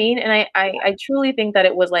you know what I mean? And I truly think that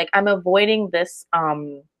it was like I'm avoiding this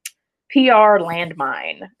PR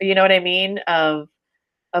landmine. You know what I mean?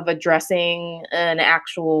 Of addressing an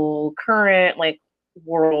actual current like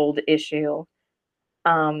world issue.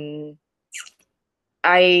 I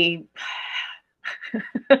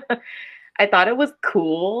thought it was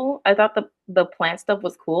cool. I thought the plant stuff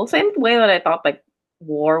was cool. Same way that I thought like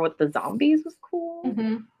War with the zombies was cool.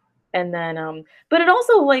 Mm-hmm. And then but it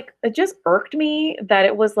also like it just irked me that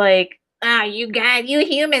it was like, you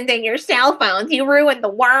humans and your cell phones, you ruined the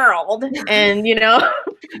world. And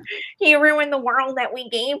you ruined the world that we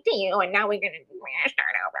gave to you, and now we're gonna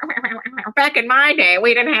start over. Back in my day,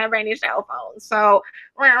 we didn't have any cell phones, so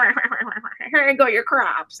here you go your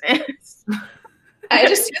crops. I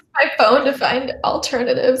just use my phone to find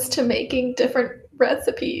alternatives to making different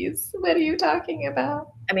recipes. What are you talking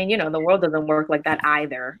about? I mean, the world doesn't work like that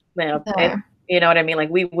either. No. You know what I mean? Like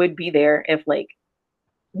we would be there if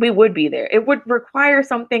we would be there. It would require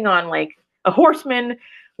something on like a horseman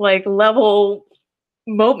like level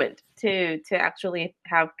moment to actually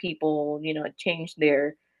have people, change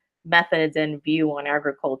their methods and view on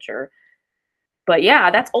agriculture. But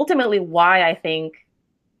yeah, that's ultimately why I think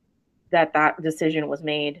that decision was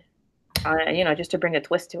made. Just to bring a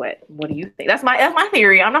twist to it. What do you think? That's my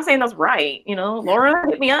theory. I'm not saying that's right. Laura,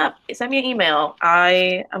 hit me up. Send me an email.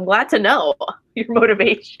 I'm glad to know your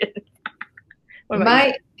motivation.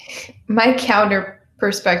 My counter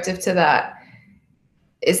perspective to that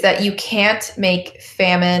is that you can't make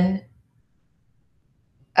famine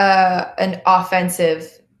an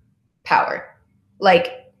offensive power.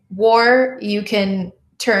 Like war, you can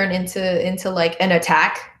turn into like an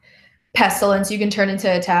attack. Pestilence, you can turn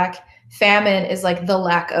into attack. Famine is like the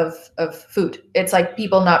lack of food. It's like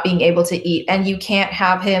people not being able to eat, and you can't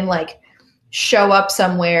have him like show up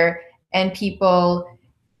somewhere and people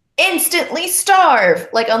instantly starve,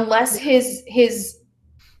 like unless his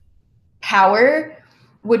power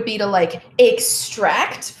would be to like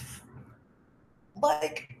extract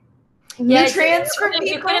like nutrients from people.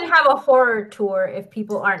 You couldn't have a horror tour if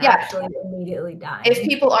people aren't actually immediately dying. If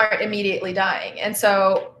people aren't immediately dying. And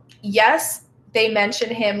so yes, they mention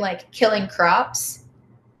him like killing crops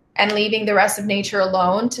and leaving the rest of nature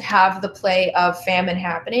alone to have the play of famine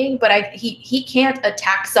happening, but he can't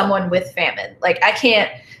attack someone with famine. Like I can't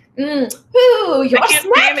I can't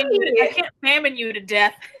famine you to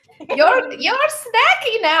death. You're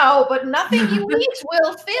snacky now, but nothing you eat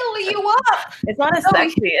will fill you up. It's not as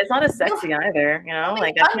sexy. It's not as sexy either,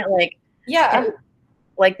 Like I can't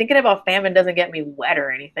like thinking about famine doesn't get me wet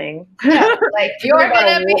or anything. Yeah, like you're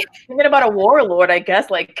gonna be thinking about a warlord, I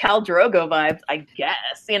guess, like Khal Drogo vibes, I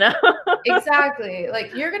guess, Exactly.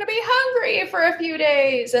 Like you're gonna be hungry for a few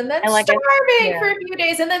days and then starving for a few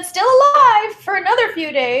days and then still alive for another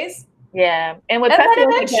few days. Yeah, and with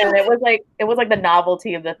Pestilence again, it was like the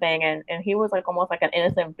novelty of the thing, and he was like almost like an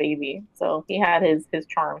innocent baby, so he had his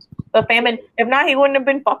charms. The famine, if not, he wouldn't have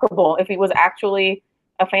been fuckable if he was actually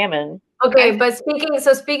a famine. Okay, but speaking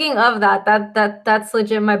of that's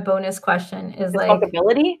legit. My bonus question is like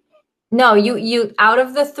fuckability. No, you out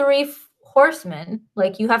of the three horsemen,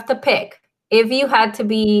 like you have to pick if you had to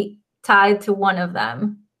be tied to one of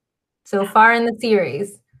them so far in the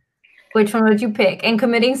series. Which one would you pick? And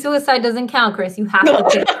committing suicide doesn't count, Chris. You have to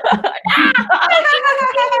pick.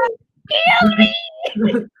 Kill me!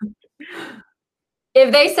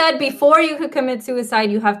 If they said before you could commit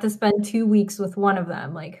suicide, you have to spend 2 weeks with one of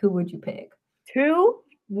them, like who would you pick? 2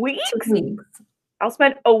 weeks? 2 weeks. I'll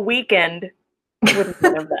spend a weekend with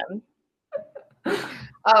one of them.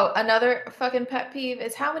 Oh, another fucking pet peeve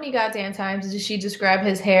is how many goddamn times did she describe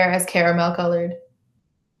his hair as caramel colored? I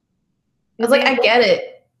was like, I get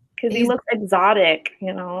it. Because he looks exotic,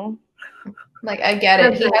 Like, I get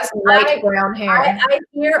it. He has light brown hair. I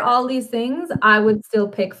hear all these things. I would still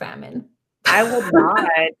pick famine. I would not.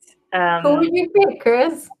 Who would you pick,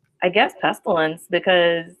 Chris? I guess Pestilence,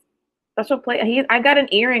 because special play. I got an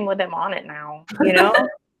earring with him on it now, honestamente,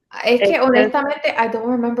 I don't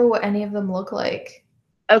remember what any of them look like.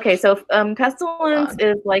 Okay, so Pestilence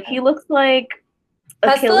is like, he looks like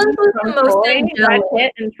Pestilence was the most Brad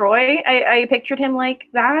Pitt and Troy. I pictured him like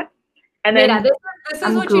that. And then this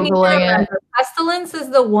is what you need to remember. Pestilence is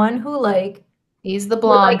the one who he's the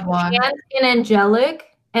blonde one. And angelic,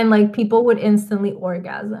 and people would instantly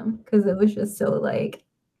orgasm because it was just so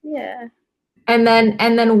yeah. And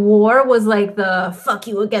then War was like the fuck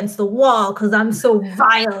you against the wall because I'm so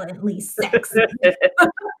violently sexy.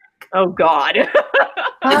 Oh God.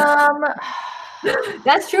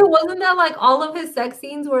 That's true. Wasn't that all of his sex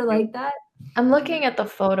scenes were like that? I'm looking at the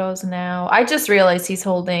photos now. I just realized he's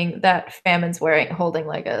holding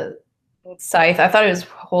like a scythe. I thought he was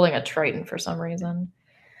holding a trident for some reason.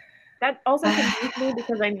 That also confused me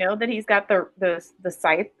because I know that he's got the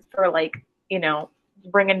scythe for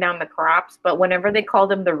bringing down the crops, but whenever they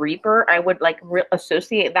called him the Reaper, I would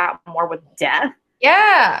associate that more with death.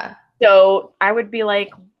 Yeah. So I would be like,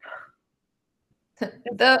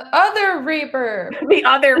 the other Reaper. The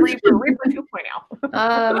other Reaper, Reaper 2.0.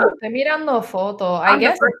 Estoy mirando photo.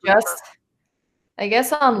 I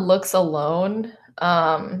guess on looks alone,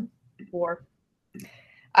 War.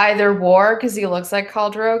 Either War because he looks like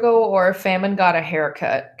Khal Drogo, or Famine got a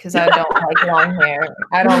haircut because I don't like long hair.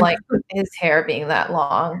 I don't like his hair being that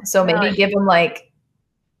long. So maybe give him a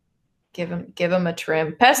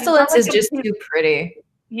trim. Pestilence is just too pretty.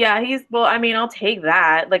 Yeah, he's well. I mean, I'll take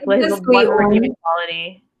that. Like, He's his a sweet one one. redeeming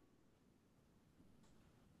quality.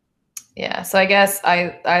 Yeah, so I guess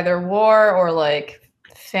I either war or like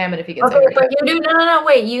famine if he gets Okay, angry. but you do no.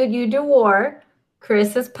 Wait, you do war.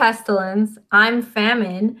 Chris is pestilence. I'm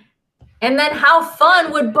famine. And then how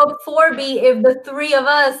fun would book 4 be if the 3 of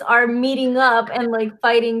us are meeting up and like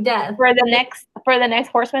fighting death? For the next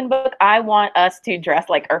Horseman book, I want us to dress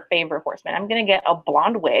like our favorite Horseman. I'm gonna get a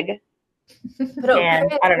blonde wig. But And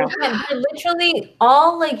Chris, I don't know. they're literally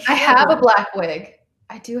all like. I have a black wig.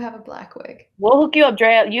 I do have a black wig. We'll hook you up,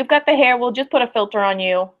 Drea. You've got the hair. We'll just put a filter on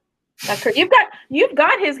you. You've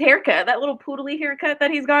got his haircut, that little poodly haircut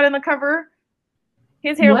that he's got in the cover.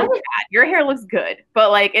 His hair looks bad. Your hair looks good, but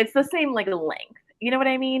like it's the same like length. You know what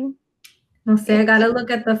I mean? No sé, I gotta look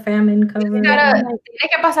at the famine cover. Tiene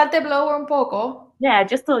que pasarte blower un poco. Yeah,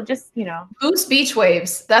 just you know. Loose beach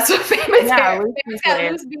waves. That's what famous hair.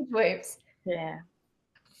 Loose beach waves. Yeah.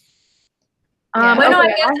 Bueno,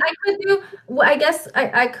 okay. I guess I could do. I guess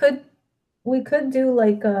I could. We could do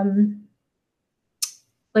like a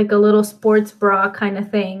little sports bra kind of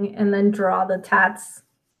thing, and then draw the tats.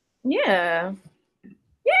 Yeah.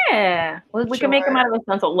 Yeah. Well, we can make them out of a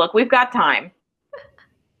stencil. Look, we've got time.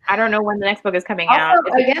 I don't know when the next book is coming out.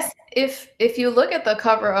 I guess if you look at the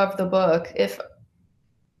cover of the book, if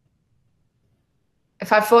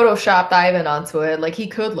I photoshopped Ivan onto it, like he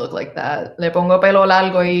could look like that. Le pongo pelo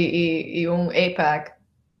largo y un 8-pack.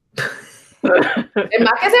 El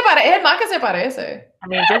más que se parece. I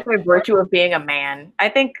mean, just by virtue of being a man, I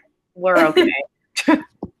think we're okay.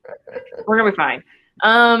 We're gonna be fine.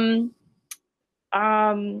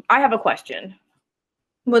 I have a question.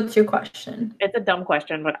 What's your question? It's a dumb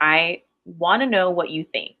question, but I want to know what you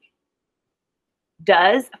think.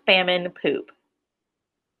 Does Famine poop?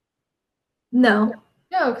 No.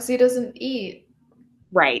 No, because he doesn't eat.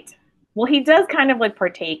 Right. Well, he does kind of like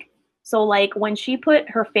partake. So like when she put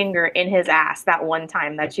her finger in his ass that one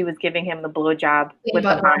time that she was giving him the blowjob with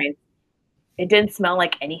the vines, it didn't smell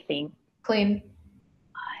like anything. Clean.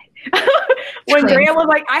 When Drea was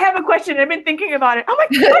like, I have a question, I've been thinking about it. I'm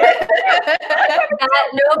like,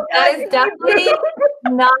 that is definitely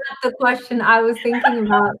not the question I was thinking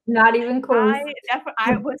about. Not even close.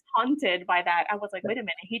 I was haunted by that. I was like, wait a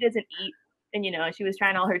minute, he doesn't eat. And you know, she was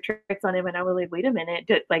trying all her tricks on him, and I was like, wait a minute,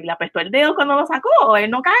 like la apestó el dedo cuando lo sacó,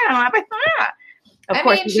 no caga, no apestó nada. Of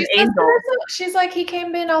course, she's an angel. She's like, he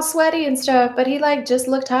came in all sweaty and stuff, but he like just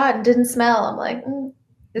looked hot and didn't smell. I'm like, you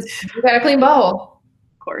got a clean bowl.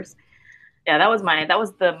 Of course. Yeah, that was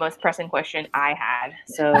the most pressing question I had.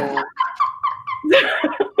 So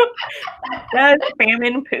does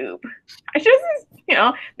Famine poop? I just, you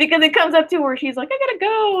know, because it comes up to where she's like, I gotta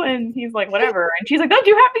go, and he's like, whatever, and she's like, don't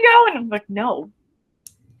you have to go? And I'm like, no.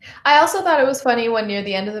 I also thought it was funny when near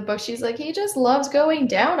the end of the book, she's like, he just loves going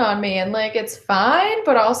down on me, and like it's fine,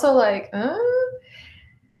 but also like,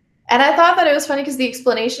 And I thought that it was funny because the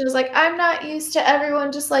explanation is like, I'm not used to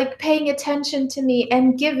everyone just like paying attention to me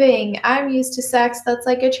and giving. I'm used to sex that's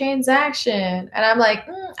like a transaction. And I'm like,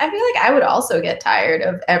 I feel like I would also get tired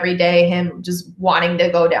of every day him just wanting to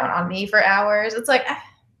go down on me for hours. It's like,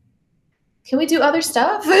 can we do other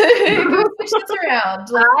stuff? Can we switch this around?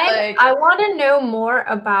 I want to know more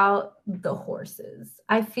about the horses.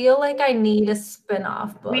 I feel like I need a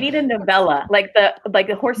spin-off book. We need a novella, like the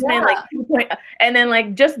horseman, and then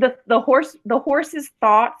like just the horse's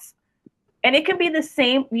thoughts, and it can be the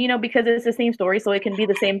same, you know, because it's the same story, so it can be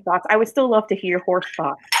the same thoughts. I would still love to hear horse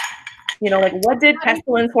thoughts. You know, like what did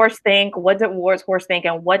Pestilence horse think? What did War's horse think?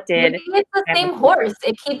 And what did? Maybe it's the same horse.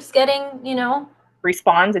 It keeps getting, you know.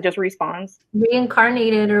 Respawns. It just respawns.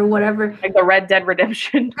 Reincarnated or whatever. Like the Red Dead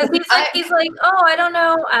Redemption. Because he's like, oh, I don't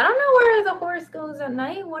know where the horse goes at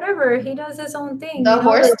night. Whatever, he does his own thing. The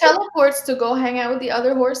horse teleports to go hang out with the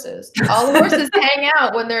other horses. All the horses hang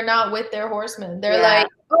out when they're not with their horsemen. They're like,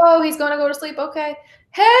 oh, he's gonna go to sleep. Okay.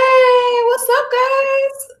 Hey, what's up,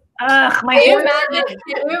 guys? Can you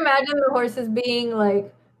imagine the horses being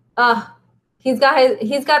like, he's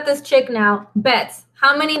got this chick now. Bets.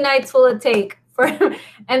 How many nights will it take? For him?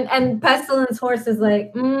 And Pestilence horse is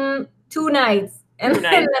like 2 nights, and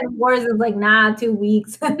then Wars is like 2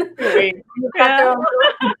 weeks.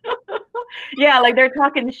 Yeah, like they're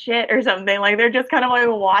talking shit or something. Like they're just kind of like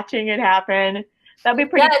watching it happen. That'd be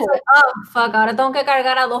pretty cool. Like, oh fuck! Ahora tengo que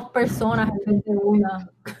cargar a 2 personas en vez de una.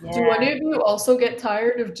 Yeah. Do any of you also get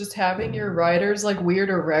tired of just having your riders like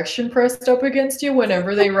weird erection pressed up against you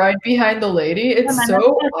whenever they ride behind the lady? It's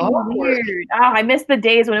so awkward. Oh, I miss the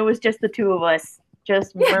days when it was just the 2 of us,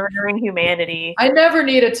 just murdering humanity. I never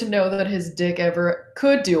needed to know that his dick ever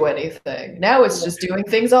could do anything. Now it's just doing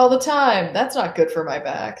things all the time. That's not good for my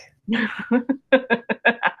back.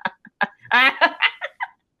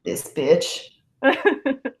 This bitch.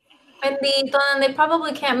 And they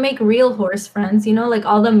probably can't make real horse friends, you know, like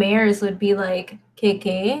all the mayors would be like,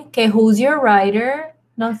 okay, who's your rider?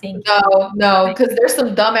 No, thank you. No, because there's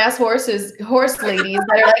some dumbass horse ladies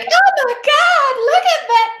that are like, oh my god, look at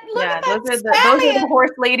that, those are the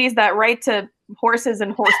horse ladies that write to horses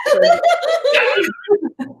and horse.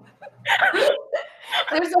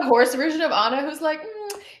 There's a horse version of Anna who's like,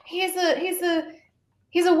 he's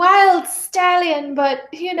a wild stallion, but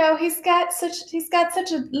you know he's got such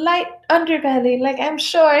a light underbelly. Like I'm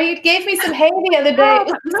sure he gave me some hay the other day.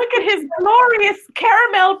 Oh, look at his glorious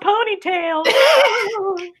caramel ponytail.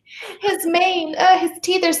 His mane, his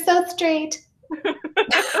teeth are so straight.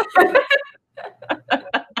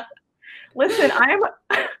 Listen,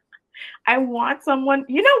 I want someone.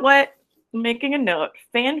 You know what? Making a note.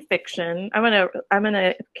 Fan fiction. I'm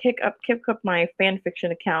gonna kick up my fan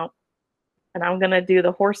fiction account. And I'm gonna do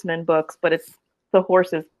the Horseman books, but it's the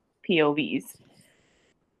horses' POVs.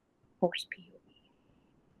 Horse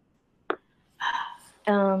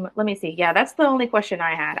POV. Let me see. Yeah, that's the only question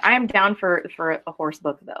I had. I am down for a horse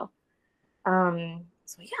book though.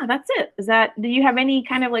 So yeah, that's it. Do you have any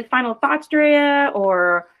kind of like final thoughts, Drea?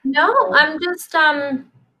 Or no? I'm just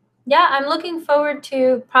yeah, I'm looking forward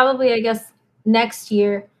to probably, I guess, next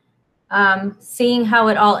year. Seeing how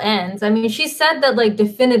it all ends. I mean, she said that like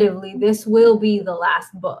definitively this will be the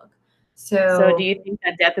last book. So do you think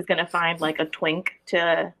that Death is gonna find like a twink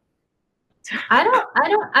to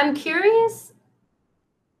I'm curious.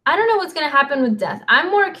 I don't know what's gonna happen with Death.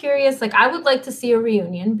 I'm more curious, like I would like to see a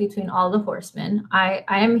reunion between all the horsemen. I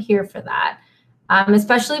am here for that.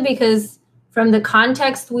 Especially because from the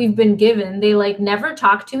context we've been given, they like never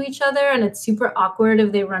talk to each other and it's super awkward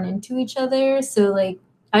if they run into each other. So like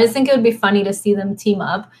I just think it would be funny to see them team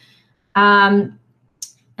up. And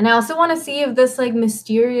I also want to see if this like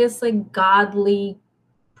mysterious, like godly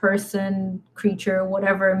person, creature,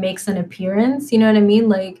 whatever, makes an appearance. You know what I mean?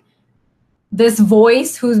 Like this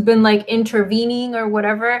voice who's been like intervening or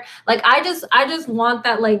whatever. Like I just want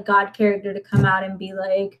that like God character to come out and be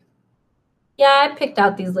like, yeah, I picked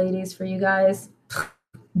out these ladies for you guys.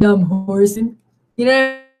 Dumb horse. You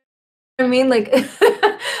know what I mean? Like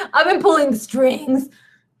I've been pulling strings.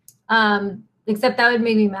 Except that would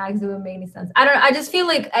make me mad because it wouldn't make any sense. I don't know. I just feel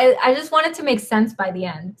like I just want it to make sense by the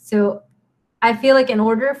end. So I feel like in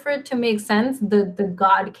order for it to make sense, the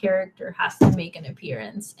God character has to make an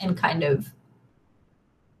appearance and kind of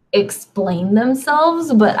explain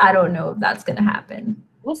themselves, but I don't know if that's going to happen.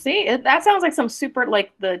 We'll see. That sounds like some super,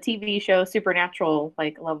 like the TV show Supernatural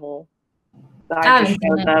like level. God just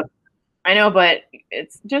shows up. I know, but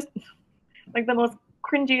it's just like the most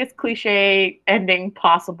cringiest cliche ending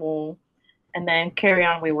possible, and then Carry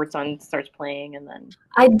On Wayward Son starts playing, and then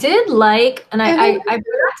I did like, and I forgot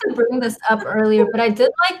to bring this up earlier, but I did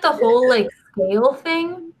like the whole like scale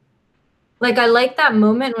thing. Like I like that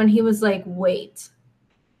moment when he was like, wait,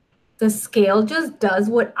 the scale just does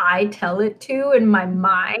what I tell it to in my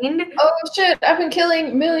mind. Oh shit, I've been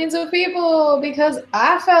killing millions of people because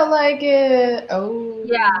I felt like it. Oh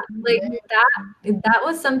yeah, like that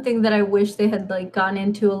was something that I wish they had like gone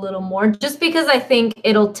into a little more, just because I think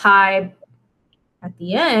it'll tie at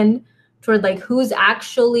the end toward like who's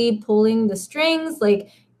actually pulling the strings. Like,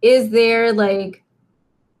 is there like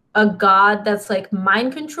a god that's like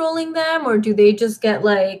mind controlling them, or do they just get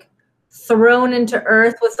like thrown into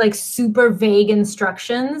earth with like super vague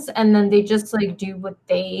instructions and then they just like do what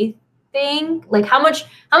they think? Like how much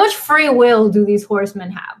free will do these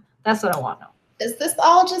horsemen have? That's what I want to know. Is this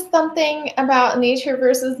all just something about nature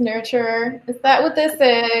versus nurture? Is that what this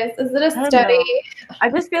is? Is it a study? I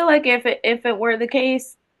just feel like if it were the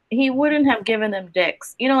case, he wouldn't have given them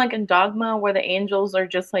dicks. You know, like in Dogma, where the angels are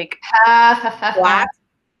just like flat.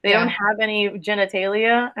 They don't have any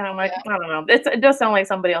genitalia. And I'm like, I don't know. It does sound like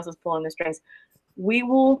somebody else is pulling the strings. We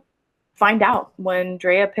will find out when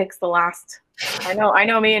Drea picks the last. I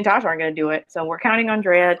know me and Tasha aren't going to do it. So we're counting on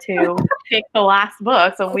Drea to pick the last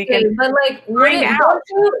book so we can but like find out.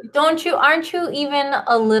 Aren't you even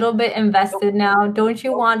a little bit invested now? Don't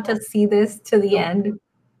you want to see this to the end?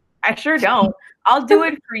 I sure don't. I'll do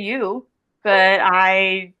it for you, but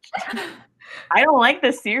I don't like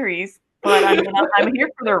this series. But I'm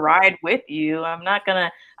here for the ride with you. I'm not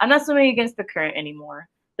swimming against the current anymore.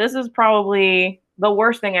 This is probably the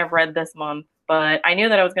worst thing I've read this month, but I knew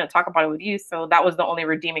that I was going to talk about it with you, so that was the only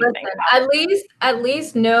redeeming thing. At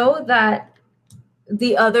least know that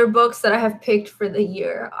the other books that I have picked for the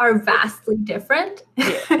year are vastly different.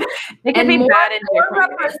 Yeah. They can be bad and more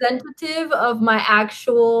representative of my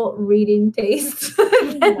actual reading taste.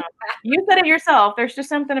 You said it yourself. There's just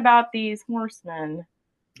something about these horsemen.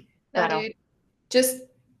 No, I don't- dude. Just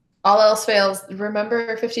all else fails.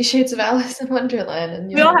 Remember 50 Shades of Alice in Wonderland,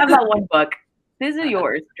 and We all have that one book. This is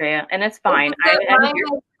yours, Drea, and it's fine.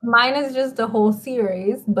 Mine is just a whole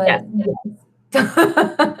series, but yes.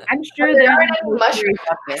 I'm sure there there's aren't any a mushrooms. series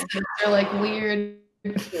out there. They're like weird.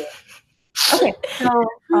 Okay, so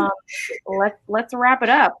let's wrap it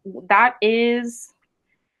up. That is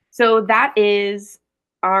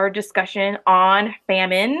our discussion on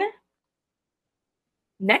famine.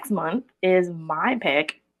 Next month is my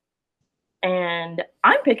pick, and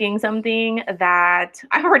I'm picking something that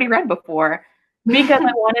I've already read before because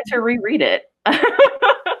I wanted to reread it.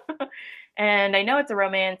 And I know it's a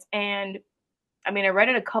romance, and I mean, I read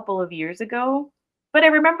it a couple of years ago, but I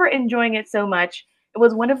remember enjoying it so much. It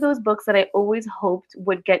was one of those books that I always hoped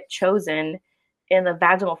would get chosen in the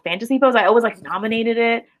Vaginal Fantasy Pose. I always like nominated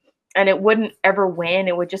it, and it wouldn't ever win.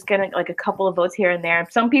 It would just get like a couple of votes here and there.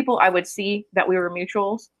 Some people I would see that we were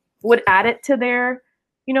mutuals would add it to their,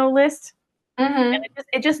 list. Mm-hmm. And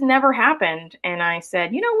it just never happened. And I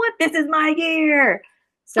said, you know what? This is my year.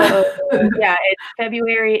 So yeah,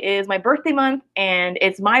 February is my birthday month and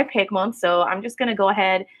it's my pick month. So I'm just gonna go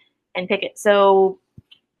ahead and pick it. So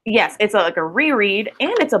yes, it's like a reread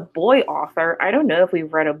and it's a boy author. I don't know if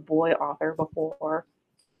we've read a boy author before,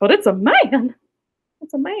 but it's a man.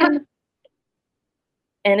 It's a man.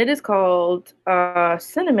 And it is called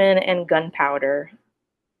Cinnamon and Gunpowder.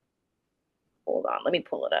 Hold on, let me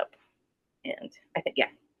pull it up. And I think,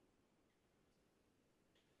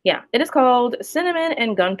 yeah, it is called Cinnamon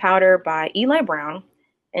and Gunpowder by Eli Brown.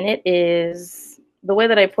 And it is, the way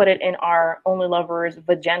that I put it in our Only Lovers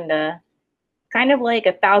Vagenda, kind of like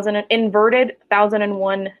inverted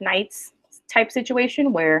 1001 Nights type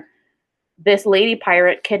situation where this lady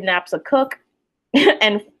pirate kidnaps a cook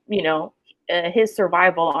and, his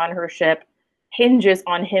survival on her ship hinges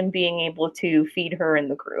on him being able to feed her and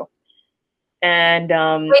the crew. And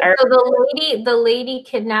wait, so the lady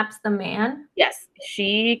kidnaps the man? Yes,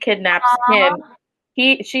 she kidnaps him.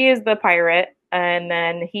 She is the pirate, and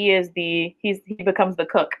then he becomes the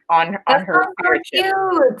cook on her pirate ship.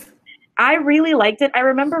 Cute. I really liked it. I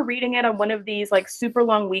remember reading it on one of these like super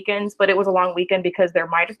long weekends, but it was a long weekend because there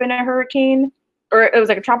might have been a hurricane or it was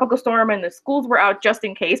like a tropical storm and the schools were out just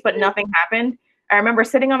in case, but nothing happened. I remember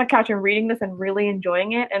sitting on the couch and reading this and really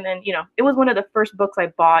enjoying it. And then, it was one of the first books I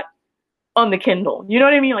bought on the Kindle. You know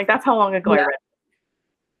what I mean? Like that's how long ago I read it.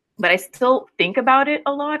 But I still think about it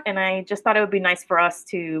a lot, and I just thought it would be nice for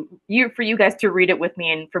you guys to read it with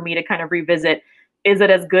me and for me to kind of revisit, is it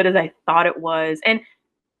as good as I thought it was? And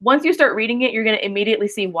once you start reading it, you're going to immediately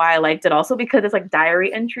see why I liked it also, because it's like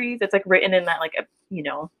diary entries. It's like written in that like,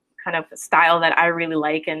 kind of style that I really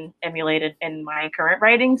like and emulated in my current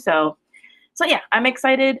writing. So yeah, I'm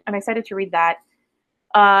excited. I'm excited to read that.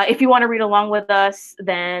 If you want to read along with us,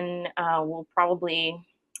 then we'll probably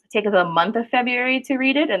take the month of February to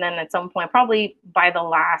read it, and then at some point, probably by the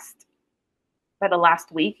last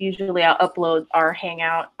week, usually I'll upload our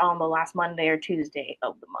hangout on the last Monday or Tuesday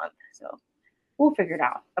of the month. So we'll figure it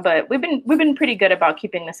out. But we've been pretty good about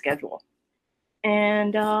keeping the schedule.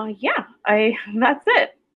 And that's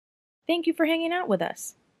it. Thank you for hanging out with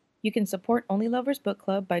us. You can support Only Lovers Book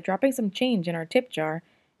Club by dropping some change in our tip jar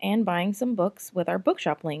and buying some books with our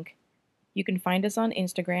bookshop link. You can find us on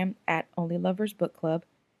Instagram at Only Lovers Book Club,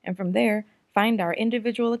 and from there, find our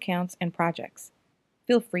individual accounts and projects.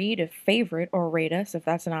 Feel free to favorite or rate us if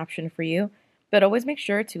that's an option for you, but always make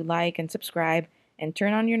sure to like and subscribe and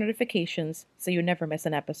turn on your notifications so you never miss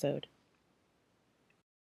an episode.